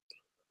devil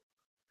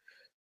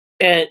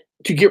and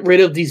to get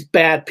rid of these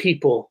bad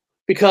people?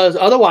 Because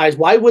otherwise,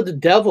 why would the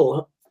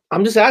devil,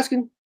 I'm just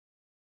asking,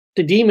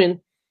 the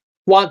demon,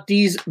 want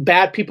these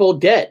bad people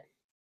dead?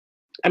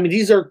 I mean,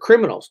 these are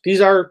criminals. These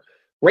are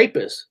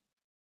rapists.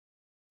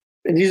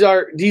 And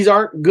these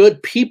aren't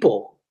good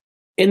people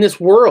in this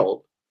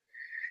world.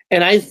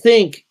 And I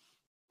think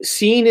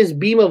seeing his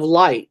beam of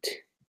light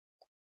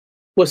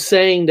was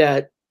saying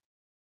that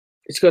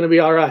it's going to be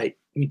all right.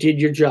 You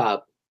did your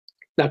job.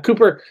 Now,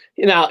 Cooper,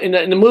 in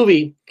the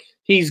movie,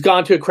 he's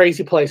gone to a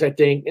crazy place, I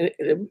think. And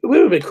it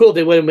would have been cool if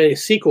they would have made a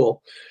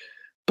sequel.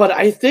 But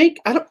I think,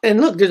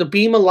 and look, there's a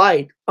beam of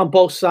light on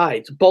both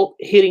sides, both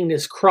hitting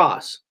this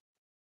cross.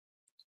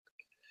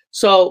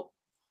 So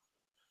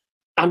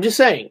I'm just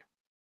saying,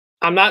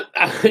 I'm not,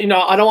 I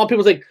don't want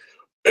people to think,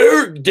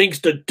 Eric thinks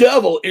the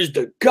devil is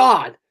the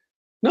God.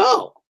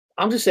 No,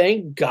 I'm just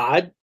saying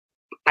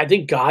I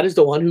think God is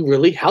the one who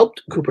really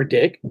helped Cooper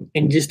Dick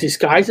and just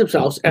disguised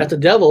himself as the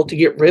devil to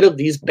get rid of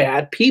these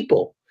bad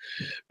people.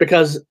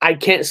 Because I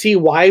can't see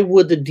why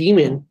would the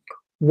demon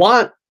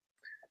want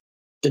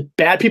the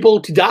bad people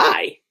to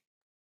die.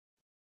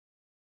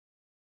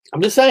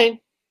 I'm just saying,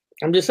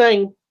 it's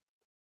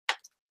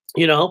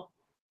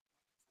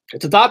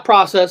a thought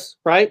process,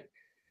 right?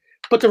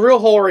 But the real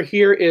horror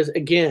here is,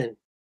 again,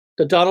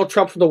 the Donald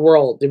Trumps of the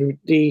world,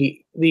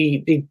 the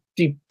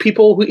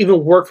people who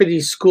even work for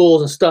these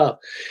schools and stuff.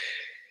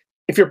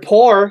 If you're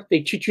poor,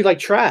 they treat you like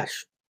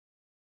trash.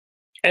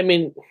 I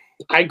mean,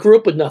 I grew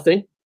up with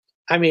nothing.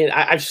 I mean,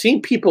 I've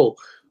seen people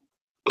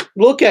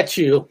look at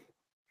you.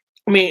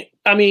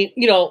 I mean,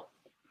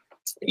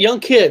 young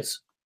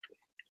kids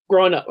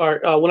growing up,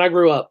 or when I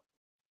grew up,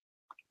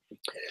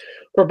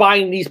 were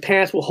buying these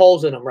pants with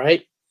holes in them,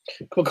 right?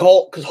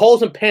 Because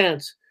holes in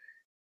pants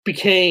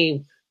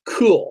became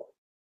cool.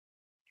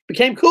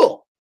 became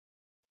cool.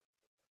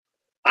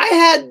 I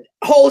had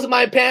holes in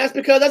my pants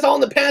because that's all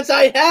the pants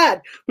I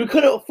had. We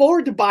couldn't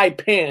afford to buy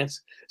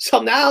pants.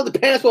 So now the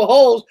pants with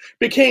holes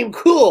became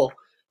cool.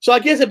 So I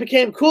guess it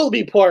became cool to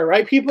be poor,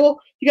 right, people?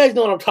 You guys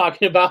know what I'm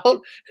talking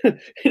about.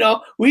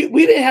 We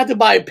didn't have to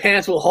buy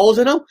pants with holes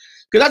in them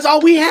because that's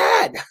all we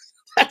had.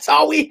 That's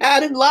all we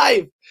had in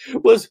life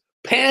was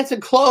pants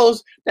and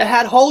clothes that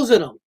had holes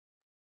in them.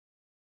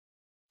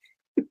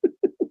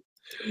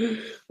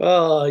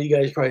 Oh, you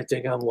guys probably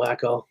think I'm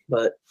wacko,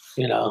 but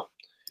now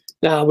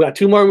we got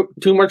two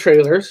more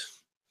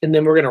trailers, and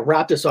then we're gonna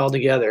wrap this all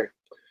together.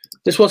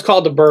 This one's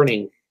called The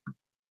Burning,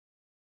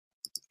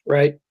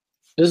 right?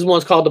 This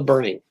one's called The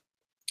Burning.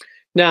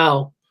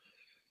 Now,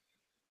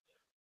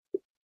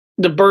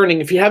 The Burning,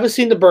 if you haven't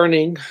seen The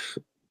Burning,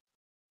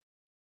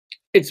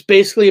 it's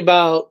basically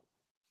about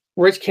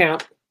rich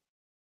camp,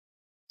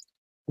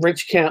 a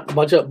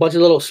bunch of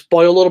little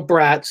spoiled little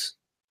brats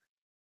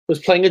was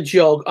playing a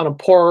joke on a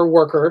poor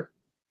worker,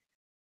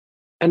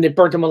 and they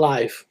burnt him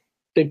alive.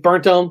 They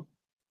burnt him.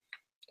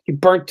 He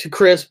burnt to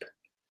crisp.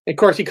 And of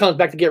course, he comes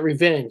back to get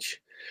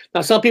revenge. Now,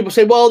 some people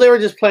say, well, they were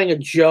just playing a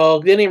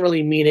joke. They didn't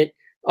really mean it.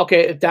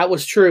 Okay, if that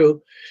was true,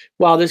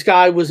 well, this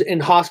guy was in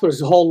hospital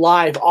his whole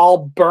life, all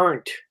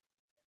burnt.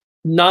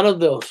 None of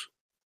those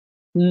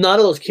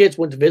kids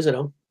went to visit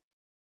him.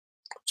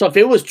 So if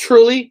it was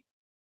truly,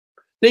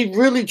 they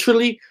really,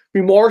 truly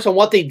remorse on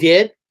what they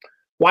did,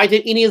 why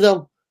did any of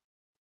them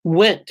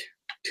went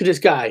to this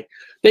guy?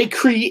 They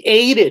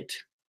created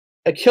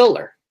a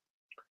killer.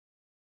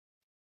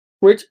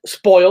 Rich,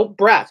 spoiled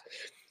brats.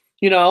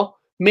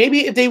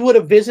 Maybe if they would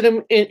have visited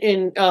him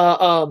in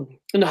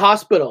the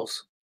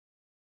hospitals,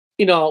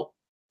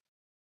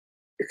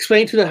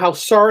 explain to them how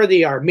sorry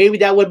they are. Maybe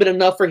that would have been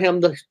enough for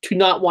him to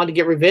not want to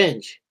get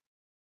revenge.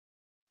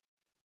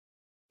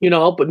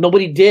 But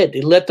nobody did.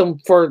 They let them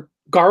for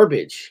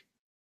garbage.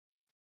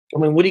 I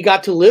mean, what do you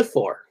got to live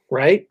for,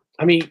 right?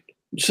 I mean,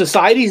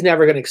 society's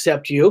never going to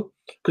accept you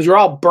because you're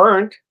all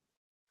burnt.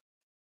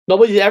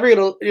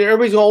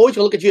 Everybody's always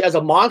going to look at you as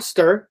a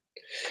monster.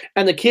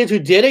 And the kids who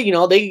did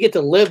it, they get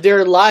to live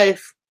their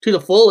life to the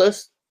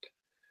fullest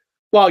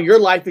while your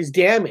life is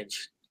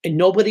damaged and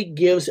nobody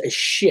gives a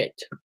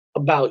shit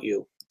about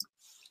you.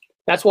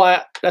 That's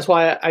why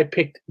I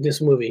picked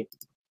this movie.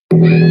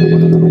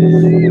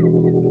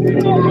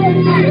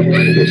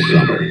 This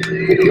summer,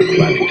 if you're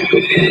planning to go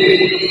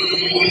camping,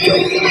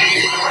 don't.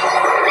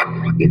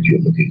 If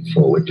you're looking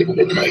forward to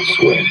midnight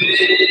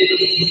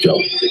swims,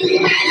 don't.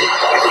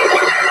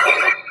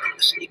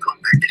 Sneak on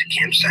back to the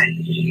campsite,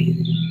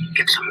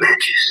 get some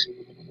matches,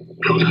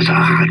 build us a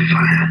hot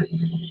fire.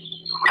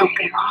 Don't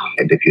be wrong.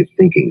 And if you're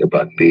thinking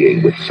about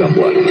being with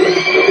someone when no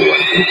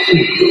one can see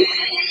you,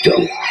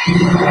 don't.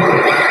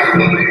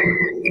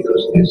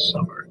 Because this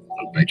summer,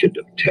 A Legend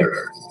of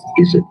Terror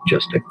isn't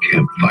just a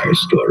campfire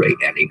story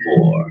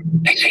anymore.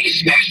 They say he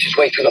smashed his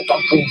way through the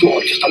bunk room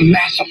door, just a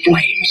mass of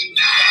flames.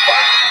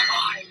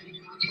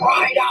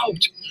 Cried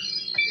out,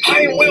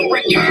 I will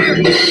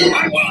return!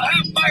 I will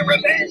have my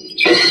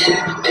revenge!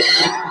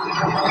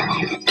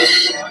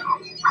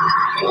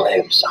 He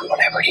lives on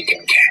whatever he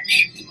can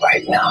catch.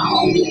 Right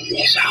now,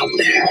 he's out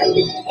there,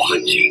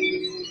 watching,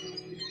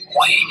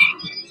 waiting.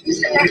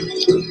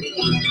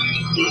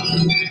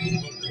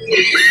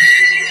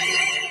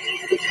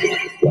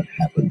 What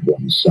happened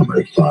one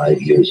summer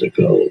 5 years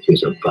ago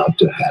is about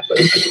to happen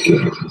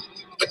again.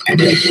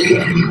 And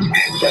again,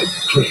 and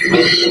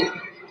again.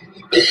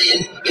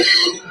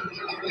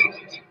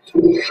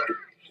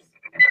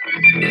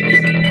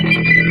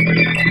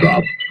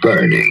 The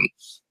Burning.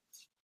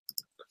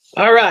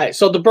 All right,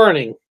 so The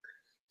Burning.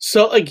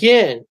 So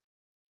again,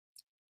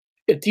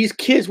 if these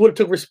kids would have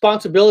took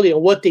responsibility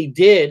on what they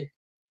did,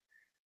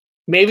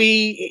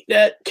 maybe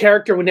that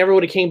character would never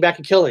have came back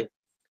and killing.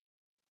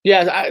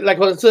 Yeah, like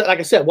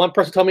I said, one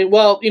person told me,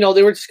 well,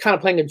 they were just kind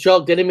of playing a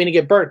joke. They didn't mean to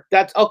get burnt.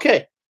 That's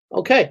okay.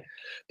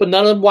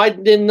 But why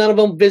didn't none of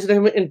them visit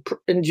him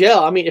in jail?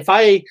 I mean, if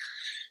I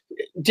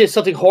did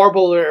something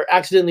horrible or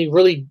accidentally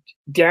really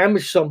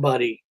damaged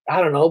somebody,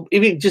 I don't know,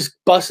 even just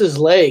bust his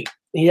leg,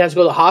 he has to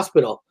go to the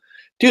hospital.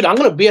 Dude, I'm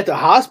going to be at the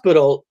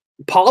hospital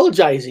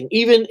apologizing,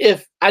 even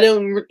if I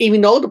don't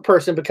even know the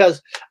person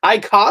because I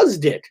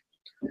caused it.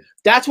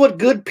 That's what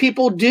good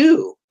people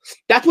do.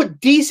 That's what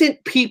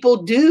decent people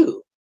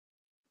do.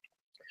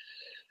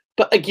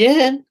 But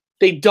again,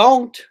 they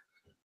don't.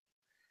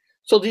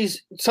 So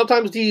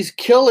sometimes these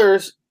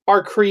killers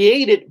are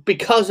created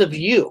because of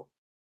you.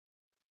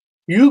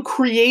 You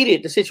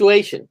created the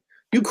situation.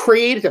 You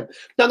created them.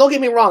 Now, don't get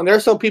me wrong. There are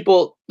some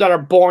people that are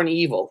born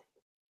evil.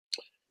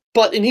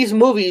 But in these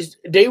movies,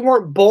 they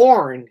weren't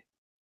born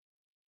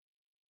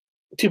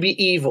to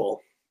be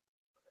evil.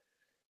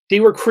 They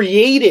were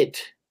created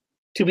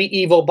to be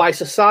evil by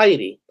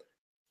society.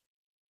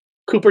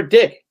 Cooper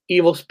Dick,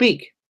 evil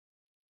speak.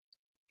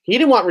 He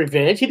didn't want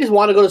revenge. He just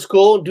wanted to go to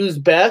school and do his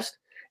best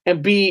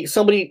and be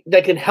somebody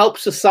that can help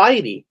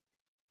society.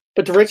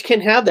 But the rich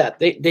can't have that.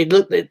 They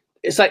look.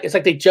 It's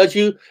like they judge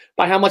you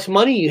by how much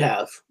money you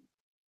have.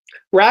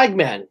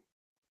 Ragman.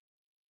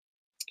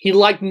 He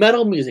liked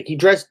metal music. He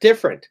dressed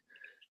different.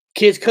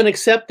 Kids couldn't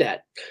accept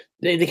that.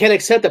 They can't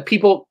accept that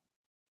people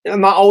are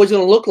not always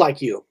going to look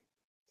like you.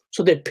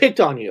 So they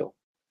picked on you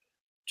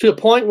to the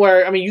point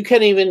where, I mean, you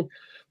can't even,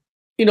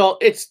 you know,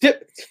 to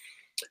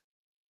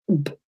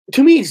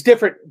me, it's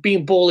different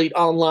being bullied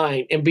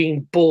online and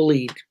being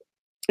bullied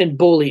in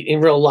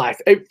real life.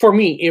 For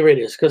me, it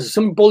is, because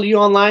some bully you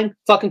online,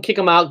 fucking kick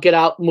them out, get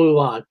out, move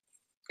on.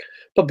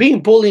 But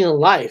being bullied in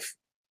life,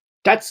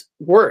 that's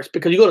worse,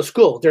 because you go to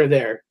school, they're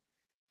there.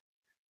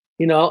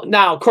 You know,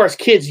 now, of course,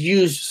 kids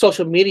use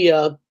social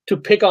media to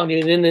pick on you,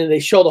 and then they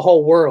show the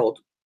whole world.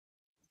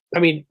 I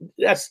mean,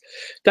 that's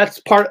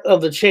part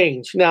of the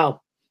change.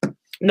 Now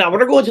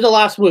we're going to the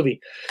last movie.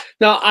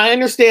 Now, I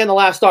understand The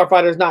Last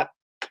Starfighter is not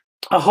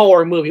a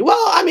horror movie. Well,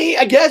 I mean,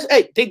 I guess,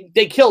 hey,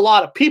 they kill a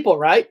lot of people,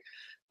 right?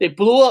 They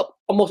blew up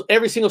almost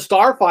every single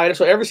starfighter,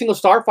 so every single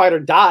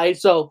starfighter died.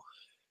 So,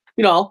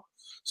 you know,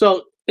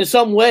 so in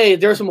some way,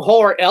 there's some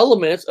horror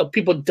elements of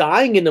people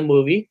dying in the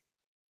movie.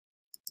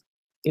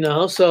 You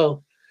know,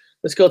 so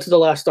let's go to The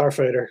Last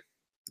Starfighter.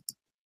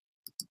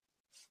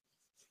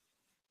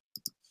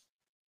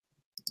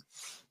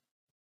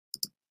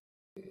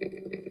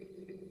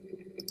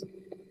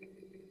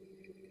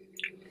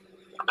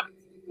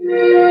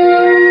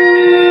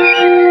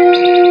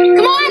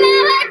 Come on,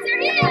 Alex,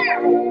 you're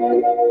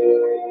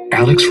here!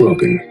 Alex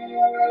Rogan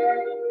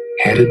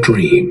had a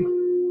dream.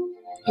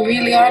 You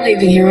really are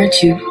leaving here,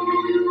 aren't you?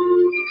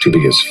 To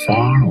be as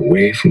far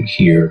away from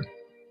here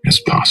as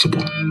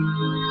possible.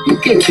 You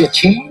get your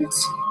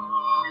chance.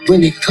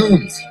 When it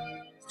comes,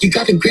 you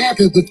gotta grab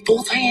it with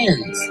both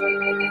hands.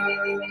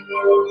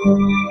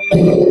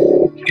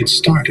 It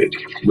started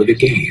with a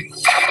game.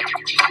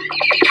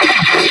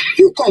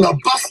 You're gonna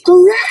bust the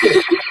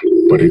record.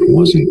 But it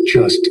wasn't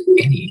just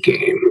any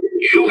game.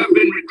 You have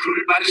been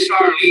recruited by the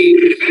Star League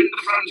to defend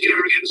the frontier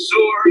against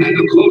Zur and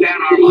the Kodan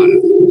Armada.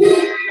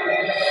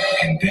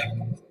 And then,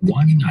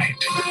 one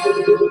night,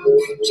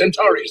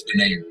 Centauri is the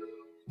name.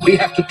 We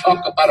have to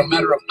talk about a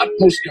matter of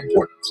utmost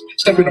importance.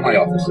 Step into my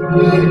office.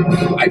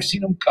 I've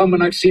seen him come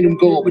and I've seen him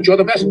go, but you're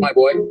the best, my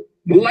boy.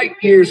 Light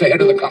years ahead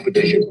of the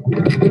competition.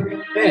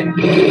 then,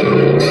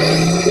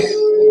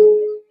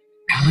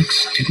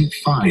 Alex didn't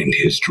find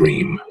his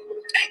dream.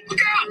 Look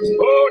out!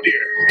 Oh,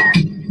 dear.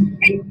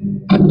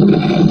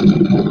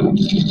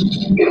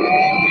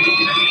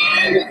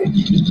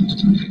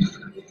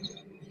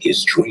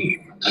 His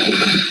dream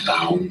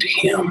found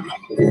him.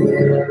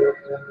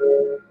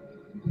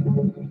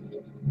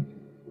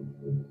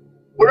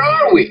 Where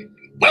are we?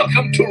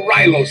 Welcome to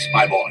Rylos,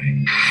 my boy.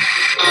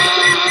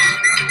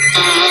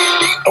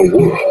 A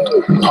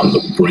world on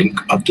the brink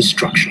of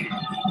destruction.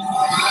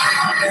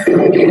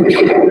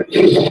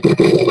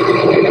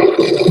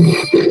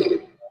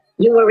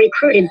 You were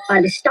recruited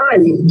by the Star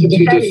League to To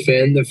defend.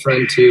 defend the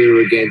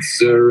frontier against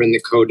Zur and the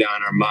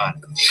Kodan Armada.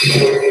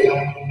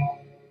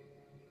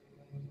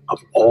 Of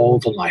all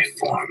the life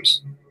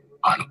forms,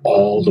 on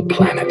all the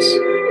planets,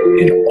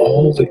 in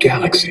all the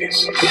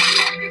galaxies,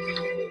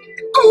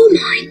 Oh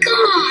my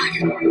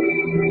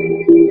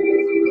god!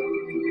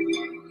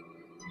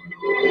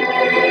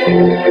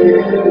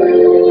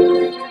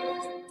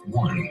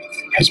 one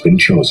has been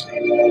chosen.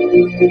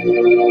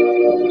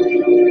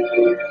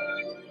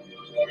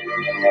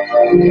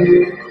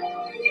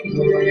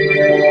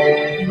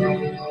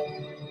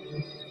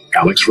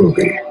 Alex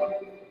Rogan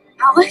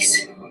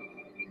Alex?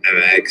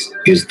 Alex.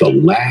 is the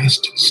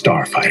last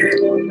starfighter.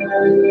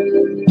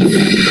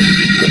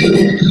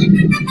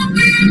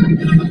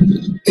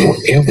 For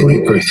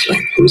every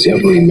Earthling who's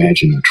ever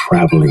imagined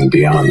traveling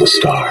beyond the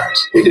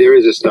stars, There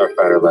is a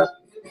starfighter left.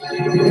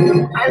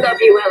 I love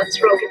you, Alex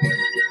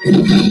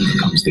Rogan.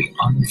 comes the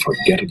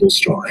unforgettable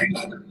story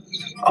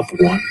of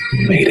one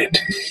who made it.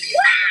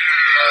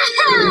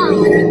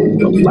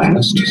 The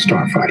last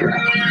starfighter.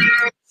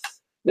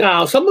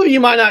 Now, some of you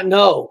might not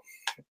know,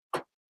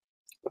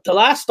 The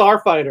Last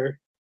Starfighter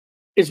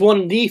is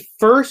one of the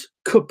first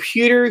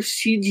computer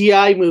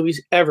CGI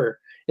movies ever.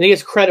 And it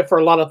gets credit for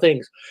a lot of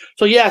things.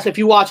 So yes, if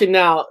you watch it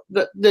now,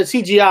 the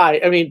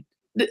CGI,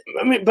 but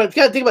you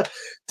gotta think about it,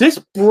 this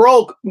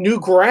broke new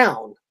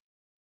ground.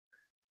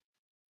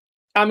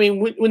 I mean,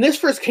 when this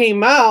first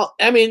came out,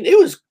 I mean, it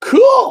was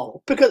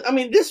cool because, I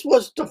mean, this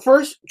was the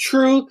first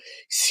true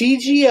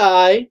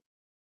CGI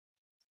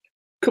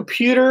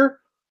computer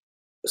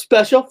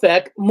special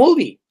effect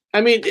movie.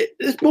 I mean,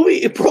 this movie,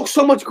 it broke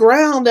so much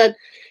ground that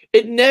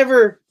it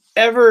never,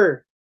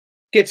 ever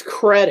gets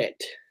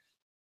credit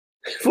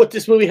for what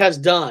this movie has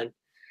done.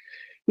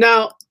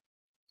 Now,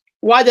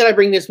 why did I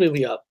bring this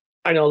movie up?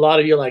 I know a lot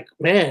of you are like,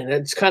 man,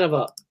 it's kind of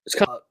a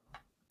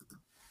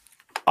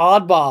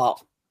oddball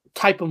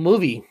type of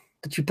movie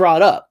that you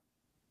brought up.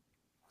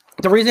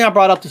 The reason I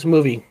brought up this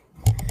movie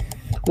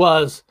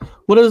was,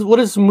 what is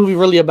this movie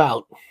really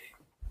about?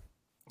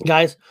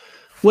 Guys,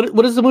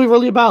 what is the movie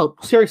really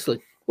about?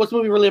 Seriously, what's the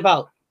movie really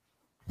about?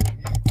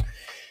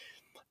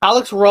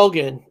 Alex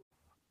Rogan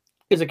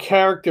is a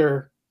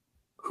character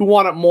who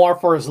wanted more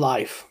for his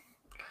life.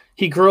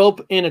 He grew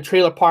up in a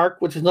trailer park,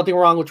 which is nothing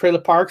wrong with trailer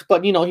parks,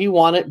 but you know, he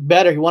wanted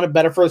better. He wanted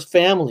better for his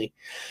family.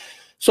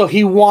 So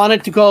he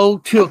wanted to go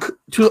to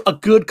a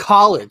good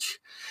college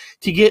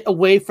to get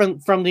away from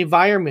the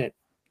environment,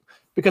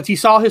 because he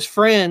saw his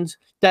friends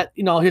that,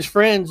 you know, his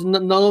friends,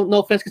 no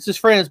offense against his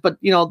friends, but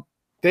you know,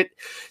 that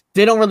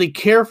they don't really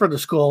care for the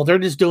school. They're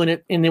just doing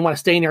it and they want to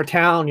stay in their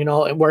town, you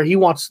know, and where he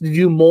wants to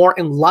do more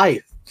in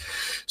life.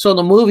 So in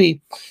the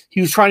movie,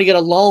 he was trying to get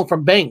a loan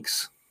from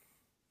banks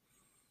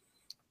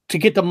to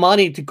get the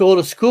money to go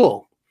to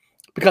school,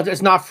 because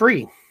it's not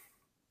free.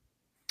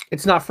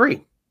 It's not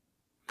free.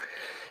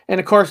 And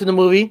of course, in the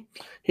movie,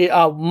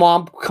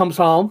 mom comes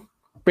home,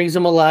 brings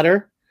him a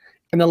letter,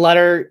 and the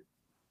letter,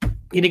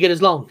 he didn't get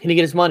his loan. He didn't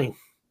get his money.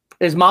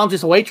 His mom's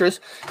just a waitress.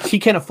 She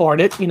can't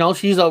afford it. You know,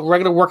 she's a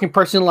regular working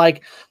person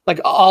like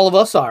all of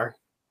us are.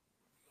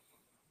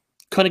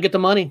 Couldn't get the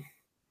money.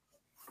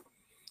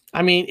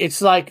 I mean,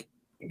 it's like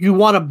you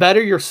want to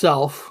better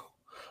yourself,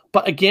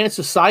 but again,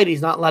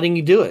 society's not letting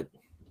you do it.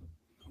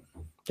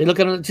 They look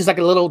at it just like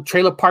a little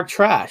trailer park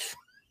trash.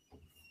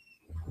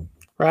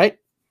 Right?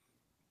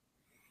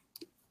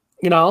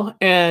 You know,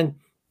 and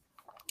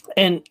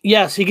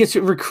yes, he gets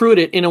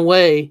recruited in a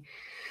way,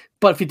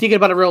 but if you think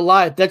about it real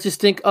life, let's just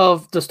think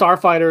of the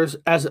starfighters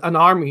as an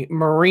army,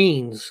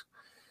 Marines,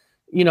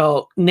 you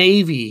know,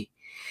 Navy,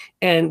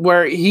 and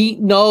where he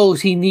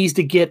knows he needs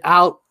to get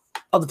out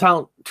of the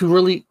town to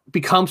really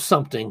become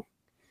something.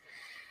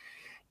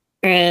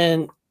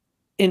 And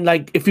in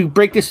like, if you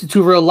break this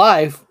into real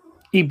life,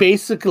 he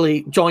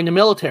basically joined the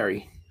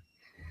military.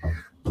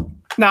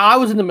 Now, I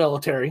was in the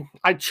military.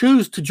 I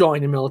choose to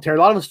join the military. A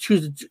lot of us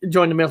choose to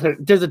join the military.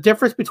 There's a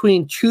difference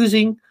between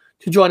choosing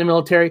to join the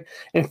military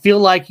and feel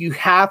like you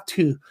have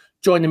to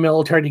join the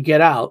military to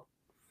get out.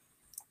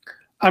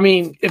 I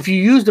mean, if you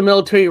use the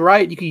military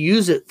right, you can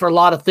use it for a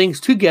lot of things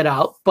to get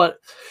out, but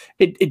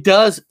it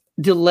does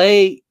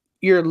delay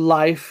your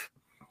life,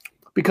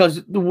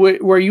 because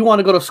where you want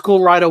to go to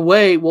school right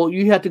away, well,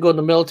 you have to go in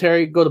the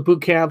military, go to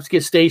boot camps,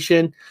 get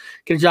stationed,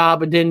 get a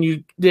job, and then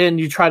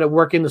you try to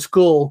work in the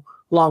school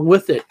along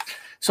with it.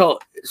 So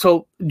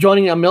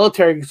joining a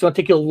military is going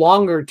to take you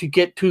longer to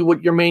get to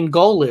what your main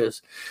goal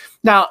is.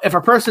 Now, if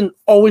a person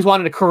always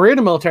wanted a career in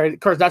the military, of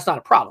course, that's not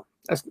a problem.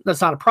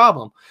 That's not a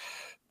problem.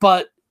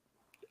 But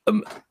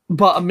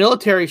a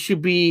military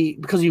should be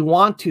because you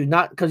want to,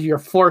 not because you're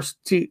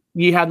forced to.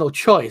 You have no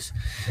choice.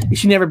 It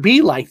should never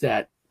be like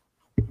that.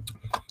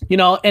 You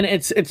know, and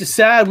it's just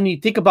sad when you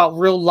think about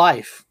real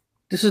life.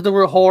 This is the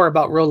real horror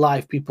about real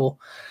life, people.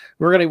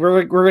 We're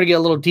gonna get a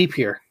little deep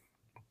here.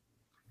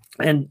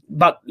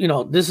 But you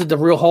know, this is the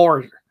real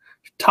horror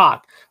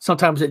talk.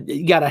 Sometimes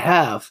you gotta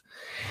have.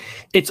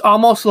 It's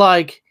almost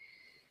like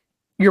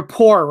you're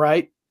poor,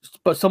 right?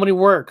 But somebody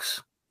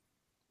works.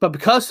 But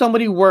because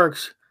somebody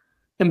works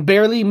and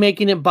barely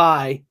making it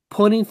by,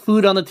 putting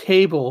food on the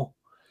table,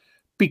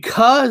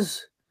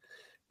 because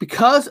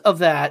of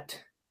that,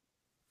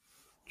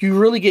 you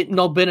really get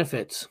no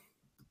benefits.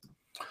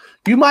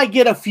 You might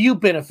get a few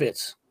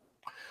benefits,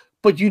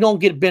 but you don't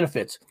get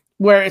benefits.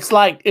 Where it's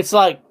like,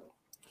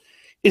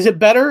 is it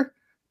better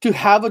to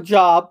have a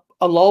job,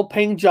 a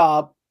low-paying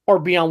job, or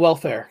be on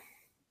welfare?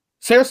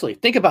 Seriously,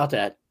 think about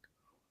that.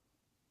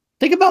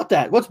 Think about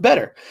that. What's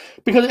better?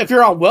 Because if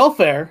you're on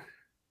welfare,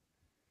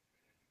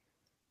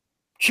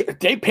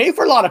 they pay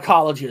for a lot of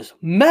colleges.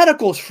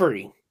 Medical's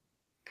free.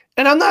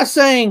 And I'm not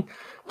saying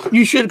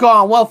you should go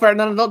on welfare.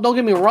 No, don't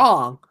get me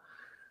wrong.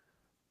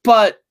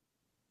 But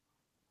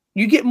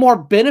you get more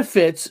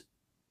benefits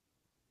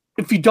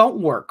if you don't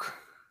work.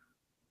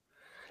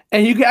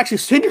 And you can actually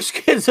send your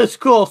kids to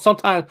school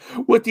sometimes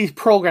with these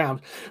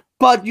programs.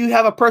 But you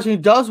have a person who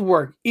does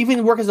work,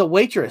 even work as a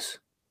waitress,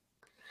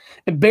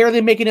 and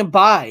barely making it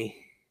by.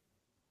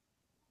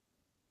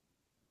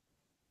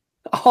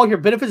 All your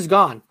benefits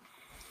gone.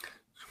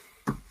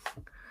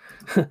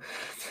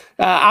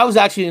 I was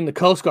actually in the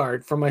Coast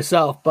Guard for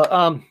myself,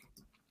 but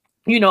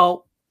you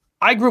know,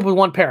 I grew up with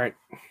one parent.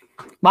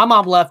 My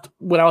mom left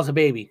when I was a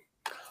baby.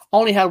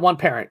 Only had one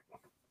parent.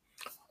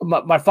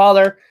 My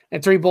father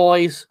and 3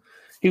 boys.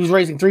 He was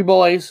raising 3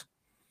 boys.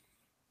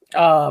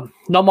 No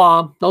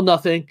mom, no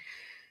nothing.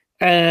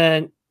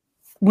 And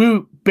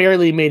we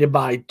barely made it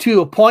by,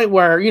 to a point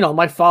where, you know,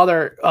 my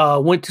father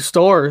went to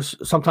stores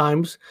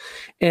sometimes,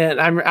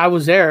 and I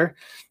was there.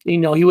 You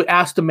know, he would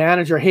ask the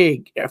manager,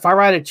 hey, if I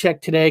write a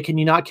check today, can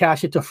you not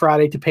cash it till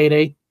Friday to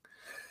payday?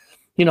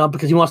 You know,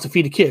 because he wants to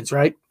feed the kids,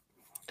 right?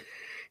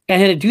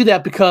 And he had to do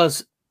that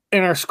because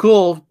in our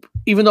school,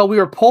 even though we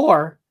were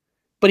poor,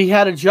 but he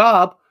had a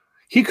job,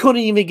 he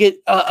couldn't even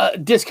get a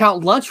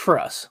discount lunch for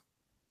us.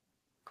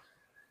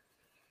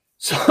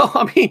 So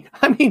I mean,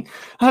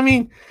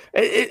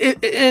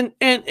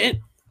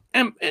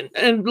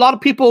 and a lot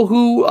of people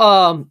who,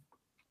 I'm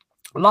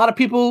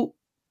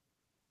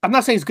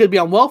not saying it's good to be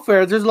on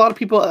welfare. There's a lot of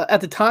people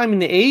at the time in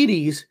the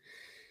 80s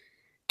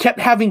kept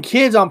having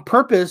kids on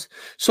purpose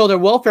so their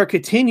welfare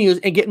continues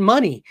and get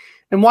money.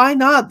 And why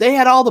not? They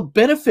had all the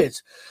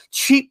benefits,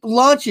 cheap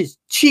lunches,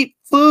 cheap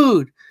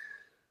food.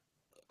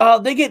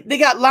 They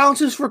got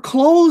allowances for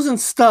clothes and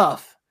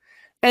stuff.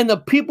 And the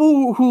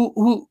people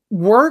who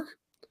work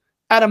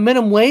at a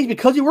minimum wage,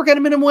 because you work at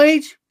a minimum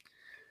wage,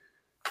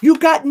 you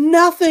got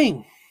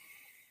nothing.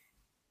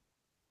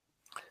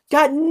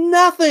 Got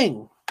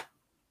nothing.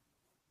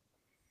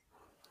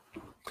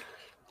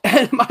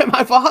 And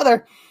my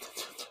father,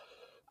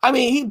 I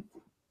mean, he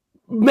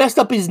messed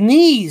up his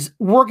knees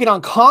working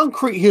on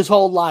concrete his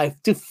whole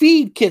life to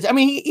feed kids. I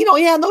mean,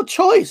 he had no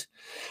choice.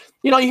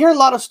 You hear a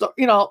lot of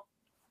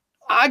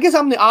I guess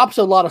I'm the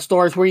opposite of a lot of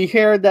stories where you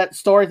hear that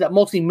stories that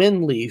mostly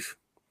men leave.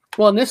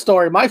 Well, in this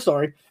story, my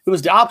story, it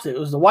was the opposite. It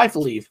was the wife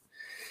leave.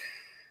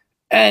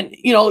 And,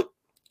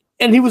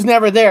 and he was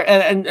never there.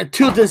 And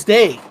to this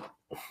day,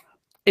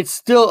 it's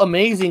still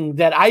amazing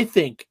that I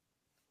think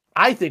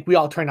we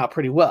all turned out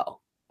pretty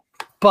well.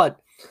 But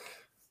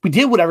we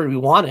did whatever we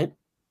wanted.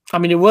 I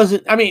mean,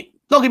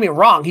 don't get me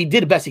wrong. He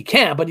did the best he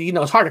can, but,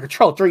 it's hard to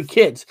control 3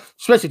 kids,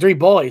 especially 3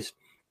 boys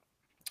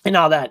and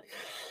all that.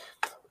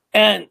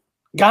 And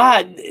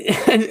God,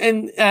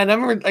 and I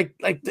remember like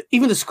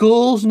even the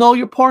schools know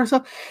you're poor and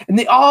stuff, and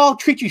they all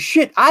treat you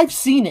shit. I've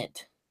seen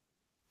it.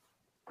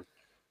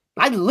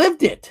 I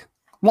lived it.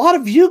 A lot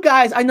of you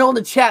guys I know in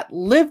the chat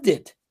lived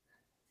it.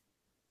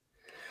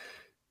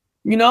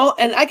 And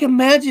I can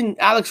imagine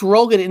Alex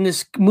Rogan in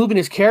this movie,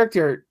 his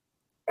character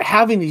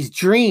having these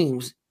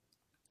dreams,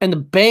 and the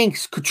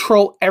banks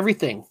control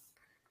everything.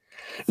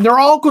 And they're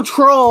all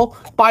controlled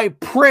by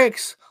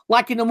pricks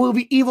like in the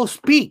movie Evil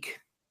Speak.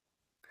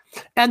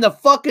 And the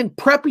fucking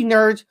preppy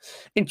nerds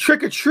in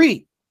Trick or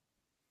Treat.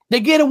 They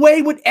get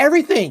away with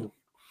everything.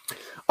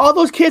 All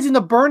those kids in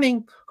the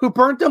burning who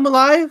burnt them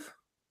alive,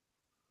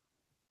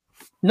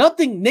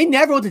 nothing. They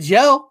never went to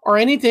jail or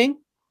anything.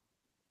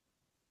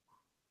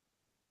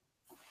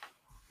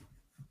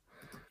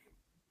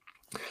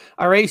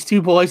 I raised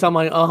 2 boys on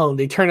my own.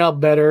 They turned out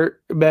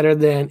better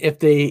than if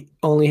they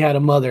only had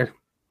a mother.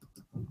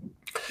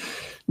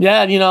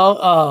 Yeah,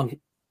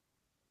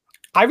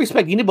 I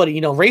respect anybody,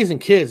 raising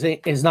kids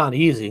is not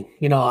easy.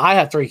 I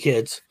have 3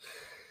 kids.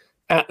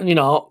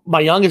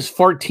 My youngest is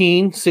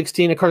 14,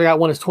 16. Of course, I got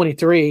one is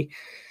 23.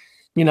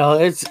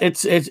 It's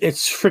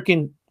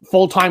freaking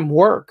full-time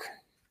work.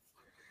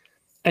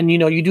 And,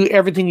 you do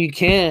everything you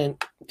can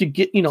to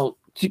get,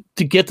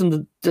 to get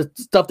them the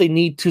stuff they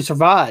need to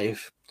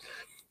survive.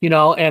 And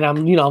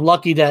I'm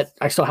lucky that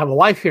I still have a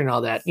wife here and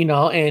all that,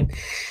 and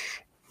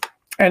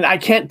I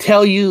can't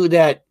tell you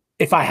that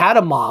if I had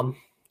a mom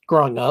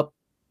growing up,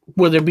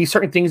 will there be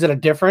certain things that are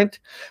different?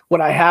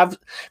 I have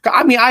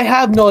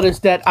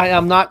noticed that I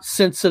am not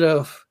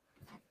sensitive.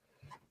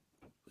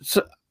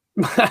 So,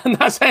 I'm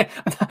not saying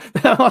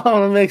I want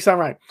to make something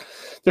right.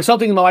 There's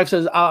something my wife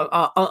says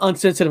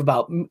unsensitive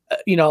about,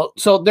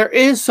 so there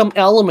is some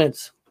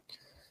elements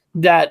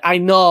that I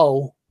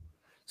know,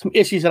 some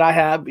issues that I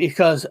have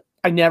because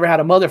I never had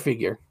a mother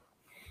figure,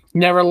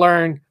 never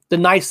learned the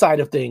nice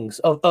side of things,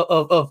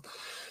 of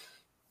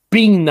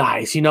being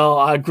nice.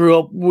 I grew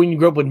up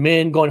with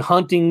men going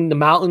hunting the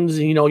mountains,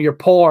 and, you're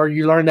poor.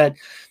 You learn that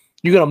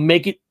you're going to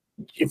make it.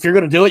 If you're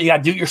going to do it, you got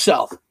to do it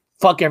yourself.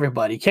 Fuck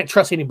everybody. You can't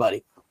trust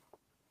anybody.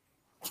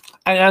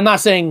 And I'm not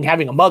saying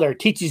having a mother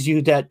teaches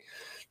you that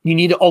you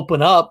need to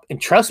open up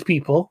and trust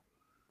people.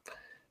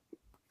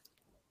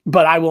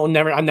 But I'm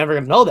never going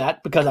to know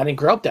that because I didn't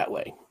grow up that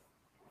way.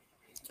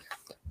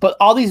 But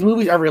all these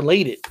movies are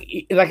related.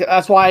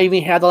 That's why I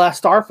even had The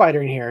Last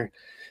Starfighter in here.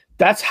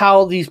 That's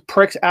how these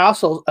pricks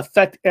assholes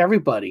affect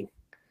everybody.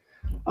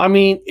 I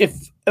mean,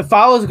 if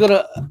I was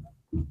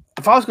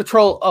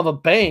control of a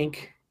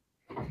bank,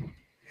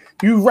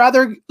 you'd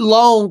rather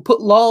put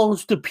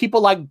loans to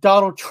people like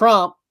Donald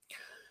Trump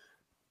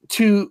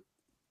to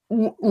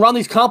run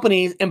these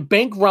companies and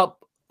bankrupt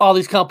all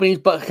these companies,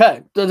 but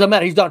hey, doesn't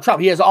matter. He's Donald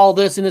Trump. He has all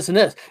this and this and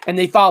this, and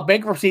they file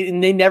bankruptcy,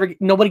 and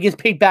nobody gets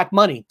paid back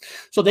money,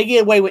 so they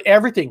get away with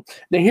everything.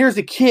 Then here's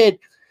a kid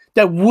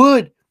that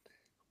would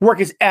work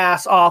his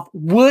ass off,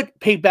 would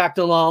pay back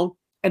the loan,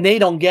 and they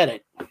don't get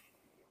it.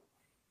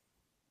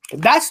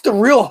 That's the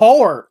real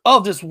horror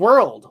of this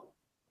world.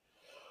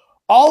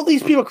 All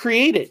these people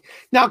created.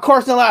 Now, of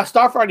course, in The Last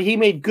Starfighter, he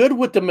made good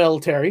with the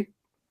military,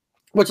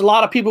 which a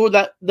lot of people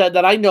that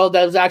I know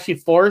that was actually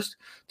forced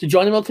to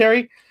join the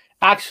military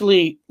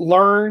actually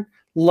learned,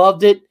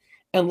 loved it,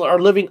 and are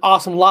living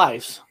awesome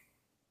lives.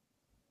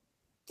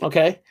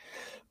 Okay?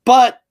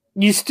 But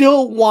you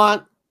still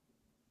want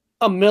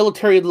a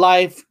military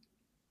life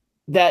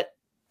that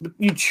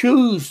you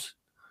choose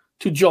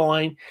to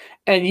join,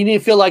 and you need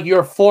to feel like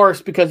you're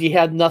forced because you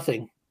had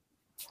nothing.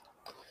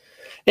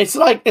 It's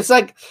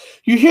like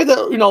you hear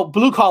the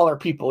blue collar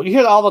people, you hear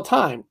it all the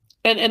time,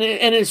 and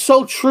it's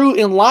so true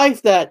in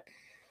life that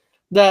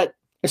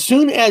as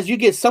soon as you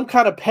get some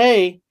kind of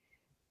pay,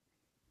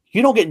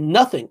 you don't get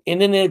nothing.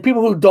 And then the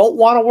people who don't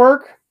want to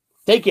work,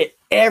 they get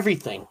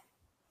everything.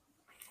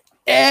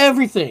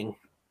 Everything.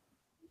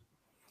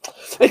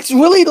 It's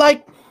really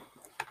like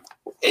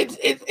it's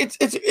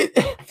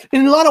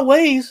in a lot of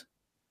ways.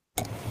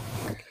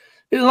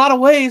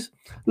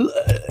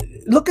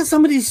 Look at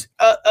some of these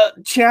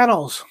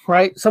channels,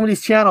 right? Some of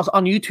these channels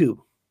on YouTube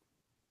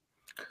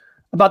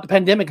about the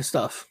pandemic and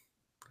stuff.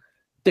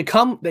 They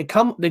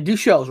do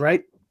shows,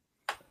 right?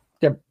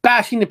 They're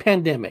bashing the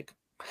pandemic.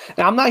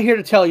 And I'm not here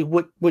to tell you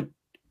what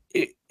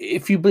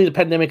if you believe the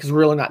pandemic is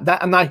real or not.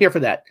 I'm not here for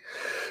that.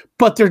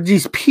 But there are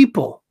these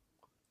people,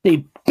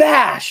 they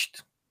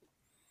bashed.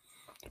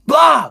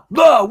 Blah,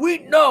 blah,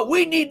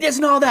 we need this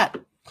and all that.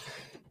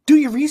 Do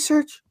your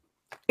research.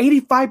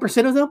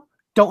 85% of them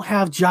don't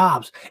have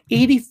jobs.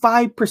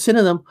 85%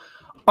 of them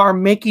are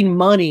making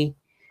money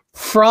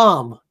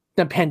from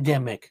the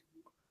pandemic.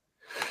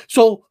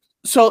 So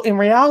in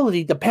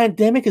reality, the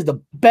pandemic is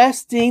the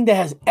best thing that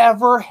has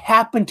ever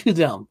happened to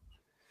them.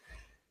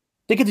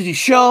 They get to do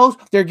shows,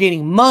 they're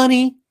getting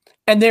money,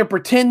 and they're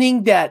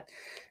pretending that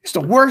it's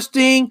the worst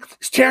thing,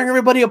 it's tearing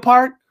everybody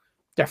apart.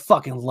 They're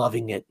fucking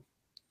loving it.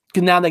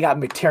 Because now they got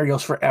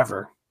materials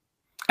forever.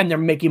 And they're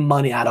making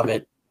money out of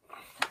it.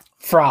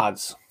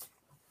 Frauds.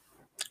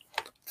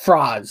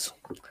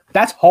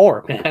 That's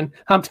horror, man.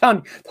 I'm telling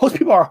you, those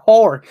people are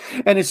horror.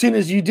 And as soon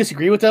as you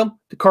disagree with them,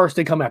 of course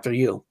they come after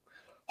you.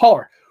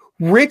 Horror.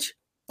 Rich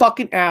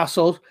fucking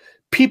assholes.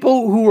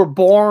 People who were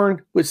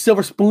born with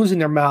silver spoons in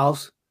their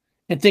mouths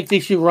and think they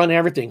should run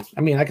everything.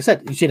 I mean, like I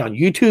said, you see it on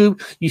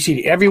YouTube. You see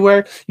it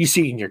everywhere. You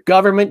see it in your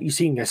government. You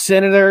see it in your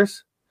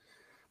senators.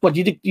 What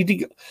you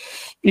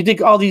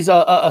think all these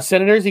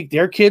senators,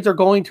 their kids are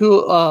going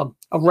to a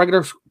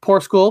regular poor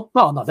school?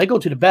 No, they go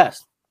to the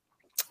best.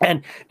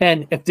 And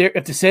if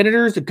the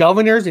senators, the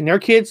governors, and their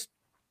kids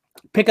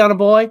pick on a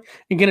boy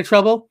and get in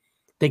trouble,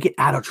 they get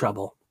out of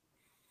trouble.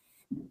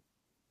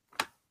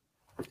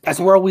 That's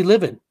the world we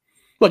live in.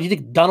 What, do you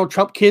think Donald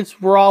Trump kids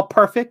were all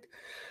perfect?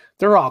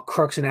 They're all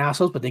crooks and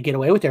assholes, but they get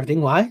away with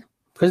everything. Why?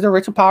 Because they're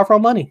rich and powerful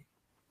money.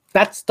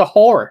 That's the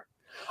horror.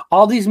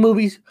 All these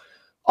movies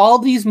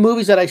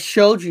that I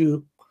showed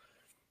you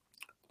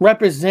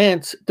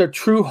represent the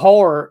true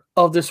horror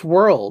of this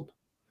world.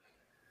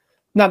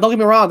 Now, don't get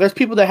me wrong. There's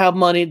people that have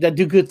money that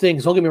do good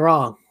things. Don't get me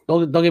wrong.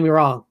 Don't get me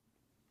wrong.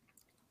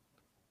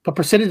 But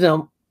percentage of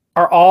them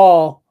are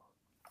all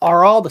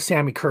the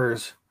Sammy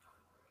Kerrs,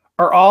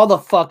 are all the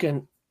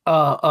fucking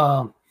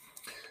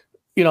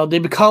they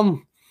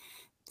become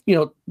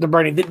the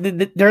Bernie.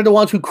 They're the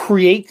ones who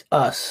create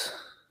us.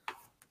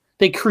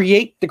 They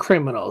create the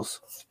criminals.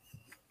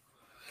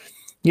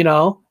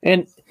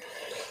 And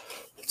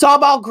it's all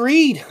about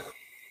greed.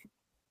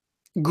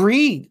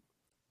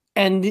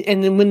 And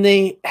then when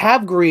they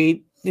have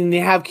greed and they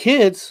have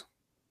kids,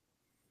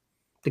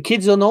 the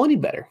kids don't know any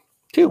better,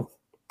 too.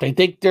 They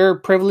think they're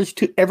privileged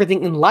to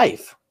everything in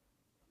life.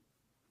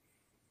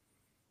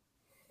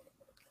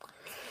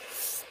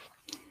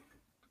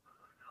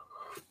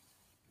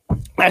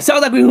 I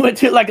sound like we went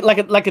to like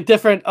a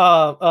different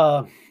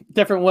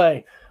different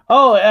way.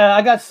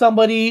 I got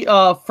somebody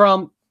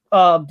from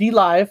D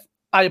Live.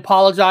 I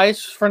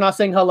apologize for not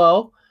saying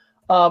hello.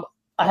 I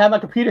have my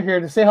computer here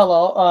to say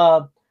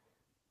hello.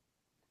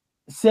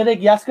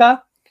 Sidik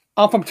Yaska.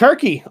 I'm from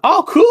Turkey.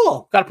 Oh,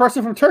 cool. Got a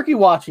person from Turkey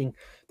watching.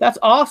 That's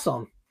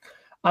awesome.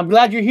 I'm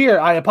glad you're here.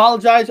 I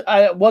apologize.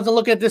 I wasn't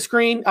looking at this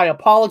screen. I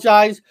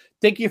apologize.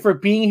 Thank you for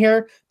being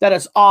here. That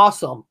is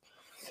awesome.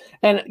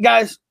 And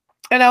guys,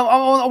 and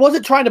I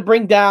wasn't trying to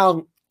bring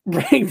down.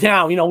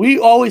 We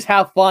always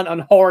have fun on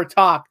Horror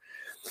Talk.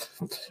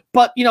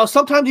 But,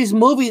 sometimes these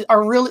movies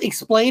are really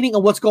explaining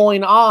what's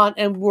going on,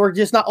 and we're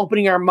just not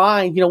opening our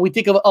mind. We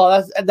think of,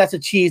 that's a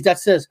cheese,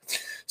 that's this.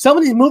 Some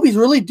of these movies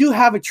really do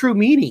have a true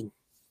meaning.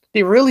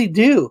 They really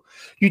do.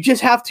 You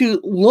just have to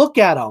look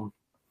at them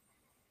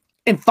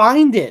and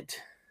find it.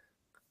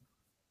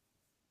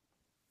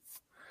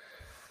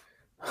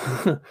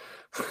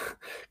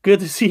 Good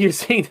to see you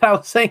saying that. I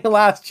was saying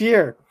last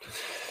year.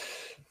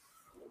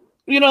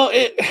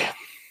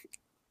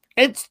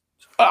 It's.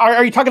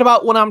 Are you talking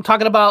about when I'm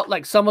talking about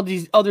like some of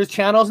these other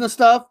channels and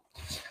stuff?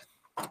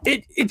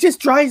 It just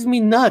drives me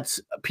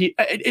nuts.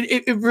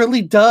 It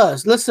really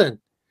does. Listen,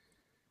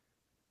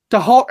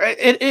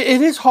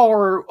 it is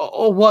horror.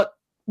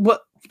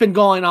 What's been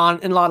going on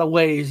in a lot of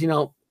ways.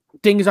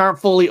 Things aren't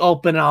fully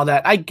open and all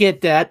that. I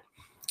get that.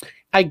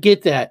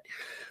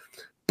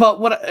 But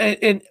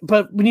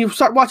but when you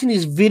start watching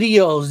these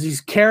videos,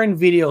 these Karen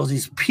videos,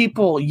 these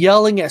people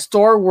yelling at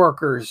store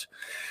workers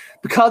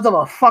because of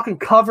a fucking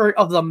cover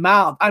of the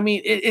mouth. I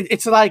mean,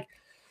 it's like,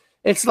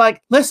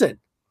 listen,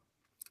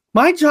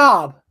 my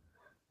job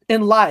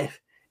in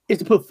life is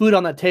to put food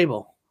on that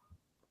table.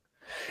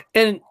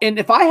 And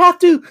if I have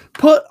to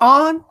put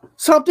on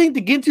something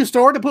to get into a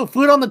store to put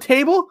food on the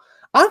table,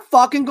 I'm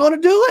fucking going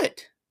to do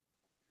it.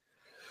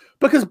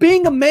 Because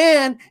being a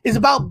man is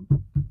about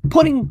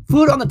putting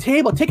food on the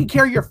table, taking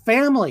care of your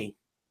family.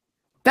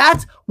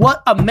 That's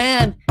what a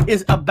man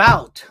is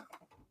about.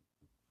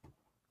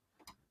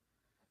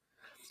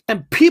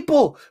 And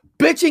people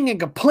bitching and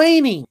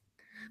complaining,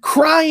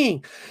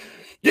 crying,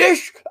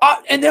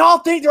 and they all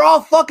think they're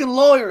all fucking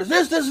lawyers.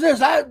 This.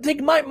 I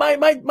think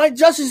my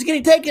justice is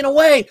getting taken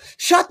away.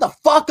 Shut the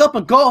fuck up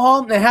and go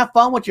home and have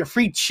fun with your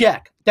free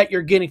check that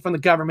you're getting from the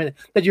government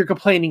that you're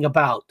complaining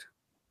about.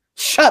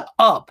 Shut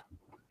up.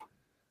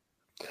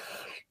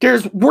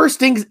 There's worse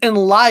things in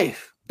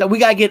life that we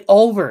gotta get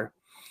over,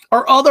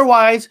 or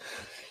otherwise,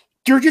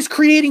 You're just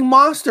creating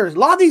monsters. A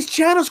lot of these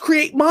channels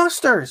create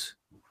monsters.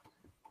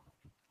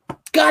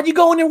 God, you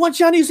go in there one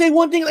channel, you say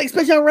one thing, like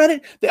especially on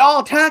Reddit, they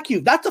all attack you.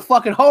 That's a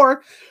fucking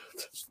horror.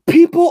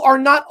 People are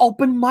not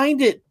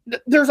open-minded.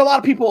 There's a lot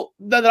of people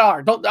that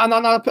are. I'm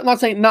not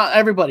saying not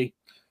everybody.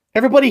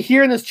 Everybody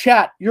here in this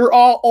chat, you're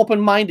all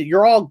open-minded.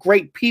 You're all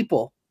great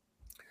people.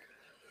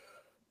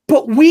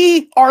 But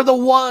we are the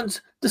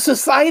ones, the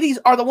societies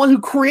are the ones who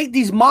create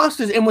these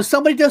monsters. And when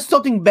somebody does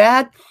something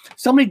bad,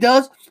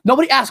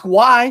 nobody asks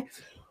why.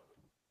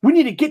 We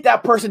need to get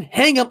that person,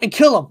 hang him, and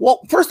kill him.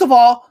 Well, first of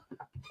all,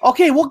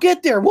 okay, we'll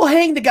get there. We'll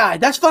hang the guy.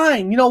 That's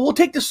fine. You know, we'll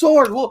take the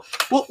sword. We'll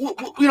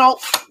you know,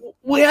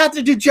 we have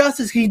to do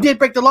justice. He did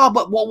break the law,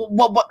 but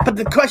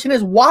the question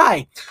is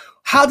why?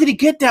 How did he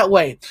get that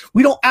way?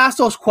 We don't ask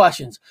those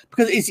questions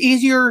because it's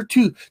easier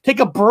to take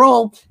a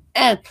broom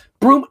and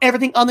broom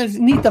everything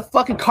underneath the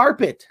fucking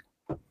carpet.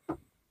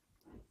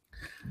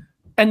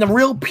 And the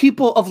real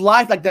people of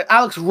life, like the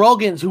Alex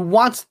Rogans, who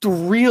wants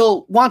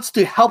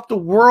to help the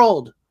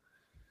world,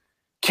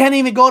 can't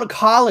even go to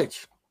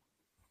college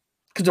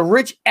because the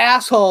rich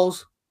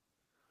assholes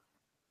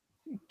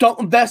don't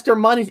invest their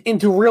money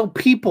into real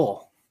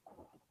people.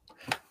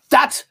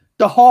 That's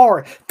the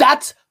horror.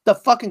 That's the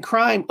fucking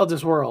crime of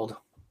this world.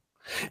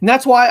 And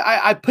that's why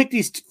I picked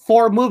these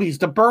 4 movies: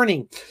 The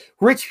Burning,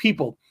 rich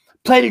people,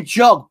 played a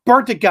joke,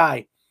 burnt a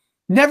guy,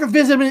 never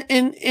visit him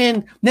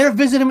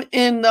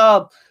in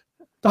the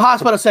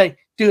hospital, say,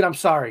 dude, I'm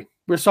sorry.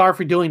 We're sorry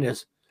for doing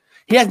this.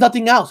 He has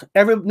nothing else.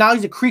 Now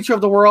he's a creature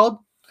of the world.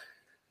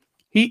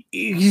 He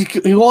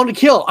wanted to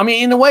kill. I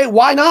mean, in a way,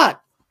 why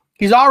not?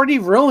 He's already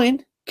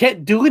ruined.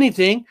 Can't do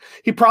anything.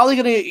 He's probably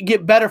going to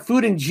get better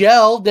food in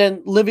jail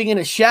than living in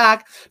a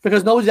shack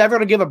because nobody's ever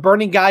going to give a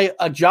burning guy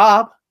a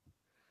job.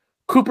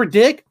 Cooper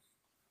Dick,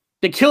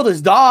 they killed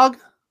his dog.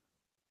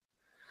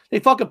 They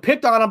fucking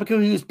picked on him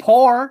because he was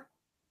poor.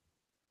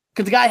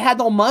 Because the guy had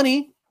no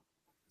money.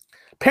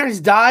 Parents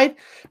died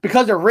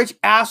because they're rich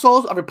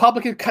assholes, a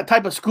Republican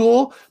type of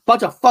school,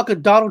 bunch of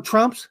fucking Donald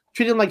Trumps,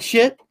 treated them like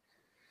shit.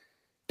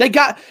 They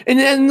got, in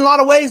a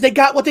lot of ways, they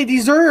got what they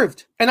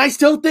deserved. And I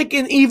still think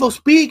in Evil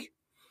Speak,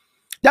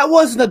 that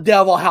wasn't the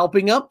devil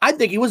helping them. I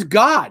think it was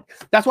God.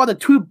 That's why the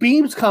 2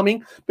 beams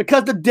coming,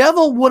 because the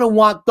devil wouldn't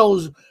want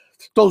those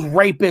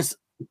rapists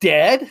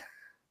dead.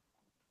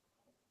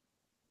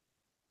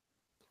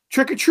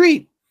 Trick or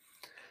Treat.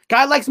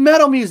 Guy likes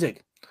metal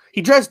music.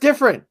 He dressed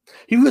different.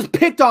 He was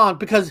picked on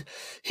because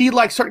he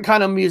liked certain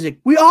kind of music.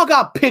 We all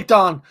got picked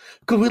on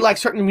because we like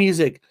certain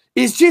music.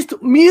 It's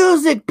just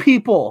music,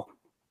 people.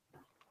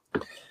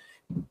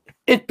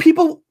 If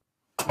people...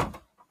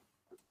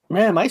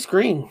 Man, my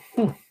screen.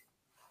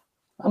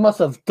 I must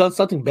have done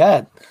something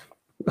bad.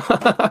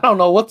 I don't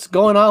know what's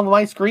going on with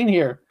my screen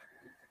here.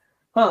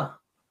 Huh.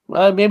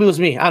 Maybe it was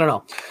me. I don't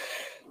know.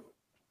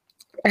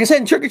 Like I said,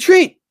 in Trick or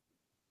Treat,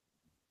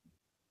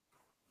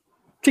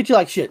 treat you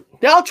like shit.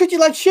 They all treat you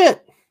like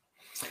shit.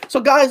 So,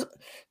 guys,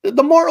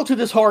 the moral to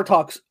this Horror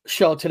Talks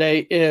show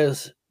today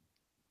is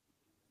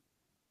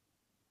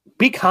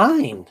be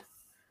kind.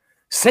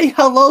 Say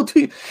hello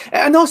to...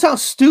 I know it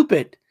sounds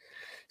stupid.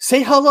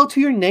 Say hello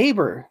to your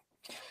neighbor.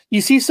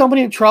 You see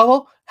somebody in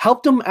trouble,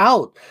 help them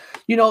out.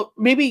 You know,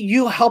 maybe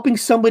you helping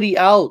somebody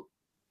out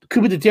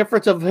could be the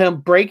difference of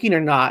him breaking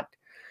or not.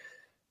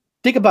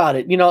 Think about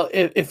it. You know,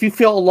 if you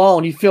feel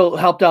alone, you feel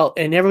helped out,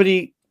 and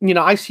everybody, you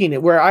know, I've seen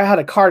it where I had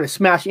a car to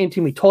smash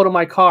into me, totaled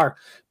my car.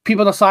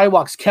 People on the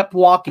sidewalks kept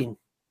walking.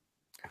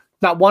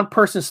 Not one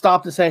person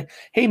stopped to say,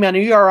 hey, man, are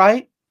you all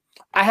right?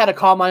 I had to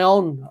call my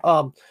own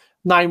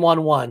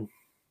 911.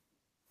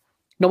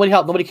 Nobody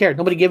helped. Nobody cared.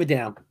 Nobody gave a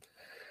damn.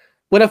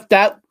 What if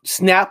that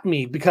snapped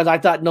me because I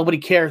thought nobody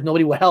cares,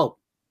 nobody will help?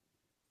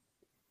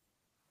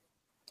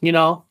 You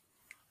know,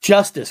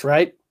 justice,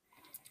 right?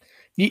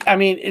 I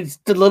mean, it's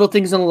the little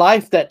things in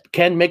life that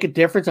can make a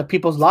difference in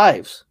people's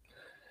lives.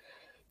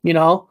 You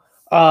know,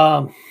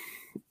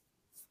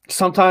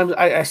 sometimes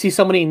I see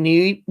somebody in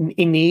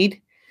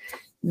need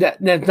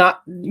that's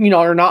not, you know,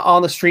 are not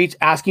on the streets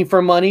asking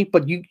for money,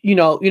 but you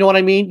know what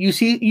I mean? You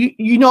see,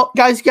 you know,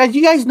 guys,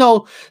 you guys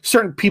know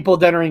certain people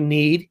that are in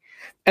need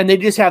and they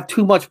just have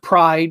too much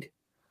pride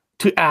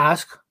to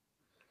ask.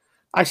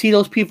 I see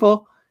those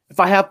people. If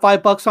I have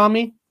 $5 on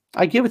me,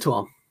 I give it to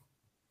them.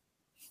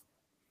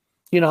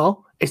 You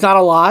know, it's not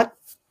a lot,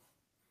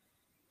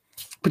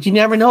 but you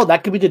never know.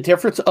 That could be the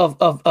difference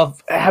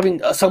of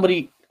having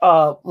somebody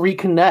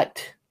reconnect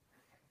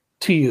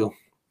to you.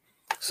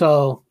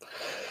 So,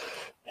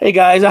 hey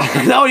guys,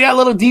 I know we got a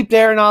little deep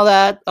there and all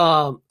that.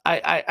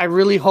 I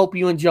really hope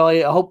you enjoy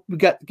it. I hope we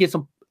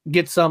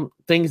get some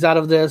things out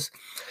of this.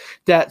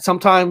 That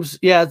sometimes,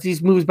 yeah, it's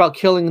these movies about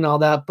killing and all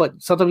that, but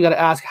sometimes you got to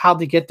ask how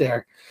they get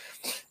there.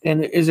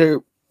 And is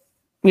there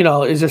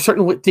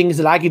certain things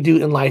that I could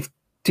do in life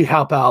to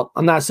help out?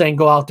 I'm not saying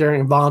go out there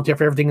and volunteer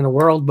for everything in the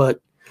world, but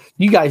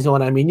you guys know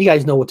what I mean. You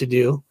guys know what to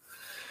do.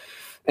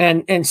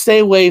 And stay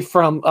away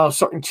from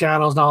certain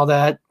channels and all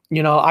that.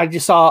 You know, I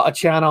just saw a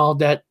channel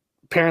that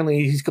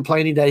apparently he's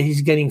complaining that he's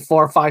getting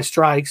 4 or 5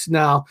 strikes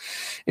now.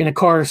 And of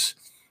course,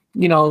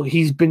 you know,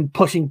 he's been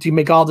pushing to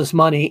make all this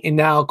money, and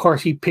now, of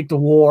course, he picked a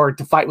war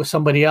to fight with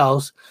somebody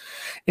else,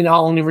 and the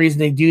only reason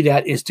they do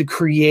that is to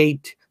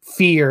create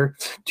fear,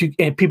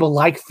 and people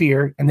like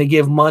fear, and they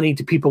give money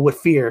to people with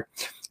fear.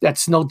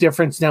 That's no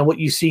difference than what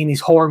you see in these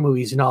horror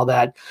movies and all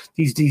that.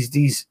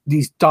 These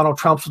Donald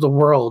Trumps of the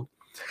world,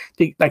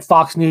 like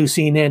Fox News,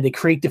 CNN, they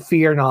create the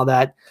fear and all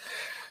that.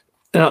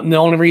 And the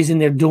only reason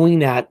they're doing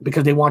that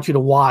because they want you to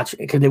watch,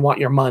 because they want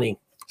your money.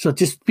 So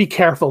just be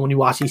careful when you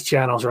watch these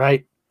channels,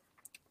 right?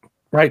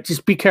 Right?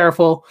 Just be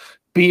careful,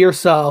 be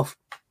yourself,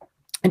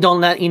 and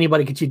don't let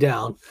anybody get you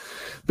down.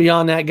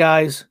 Beyond that,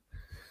 guys,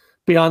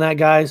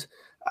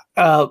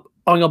 Oingo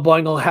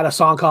Boingo had a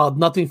song called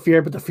Nothing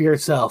Fear But the Fear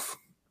Itself.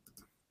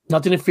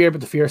 Nothing to fear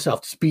but the fear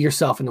itself. Just be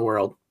yourself in the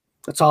world.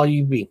 That's all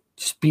you be.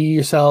 Just be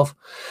yourself.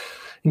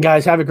 And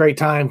guys, have a great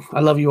time.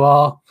 I love you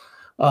all.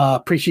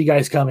 Appreciate you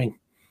guys coming.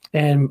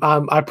 And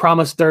I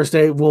promise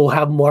Thursday we'll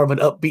have more of an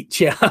upbeat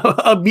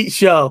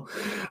show.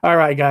 All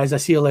right, guys. I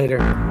see you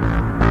later.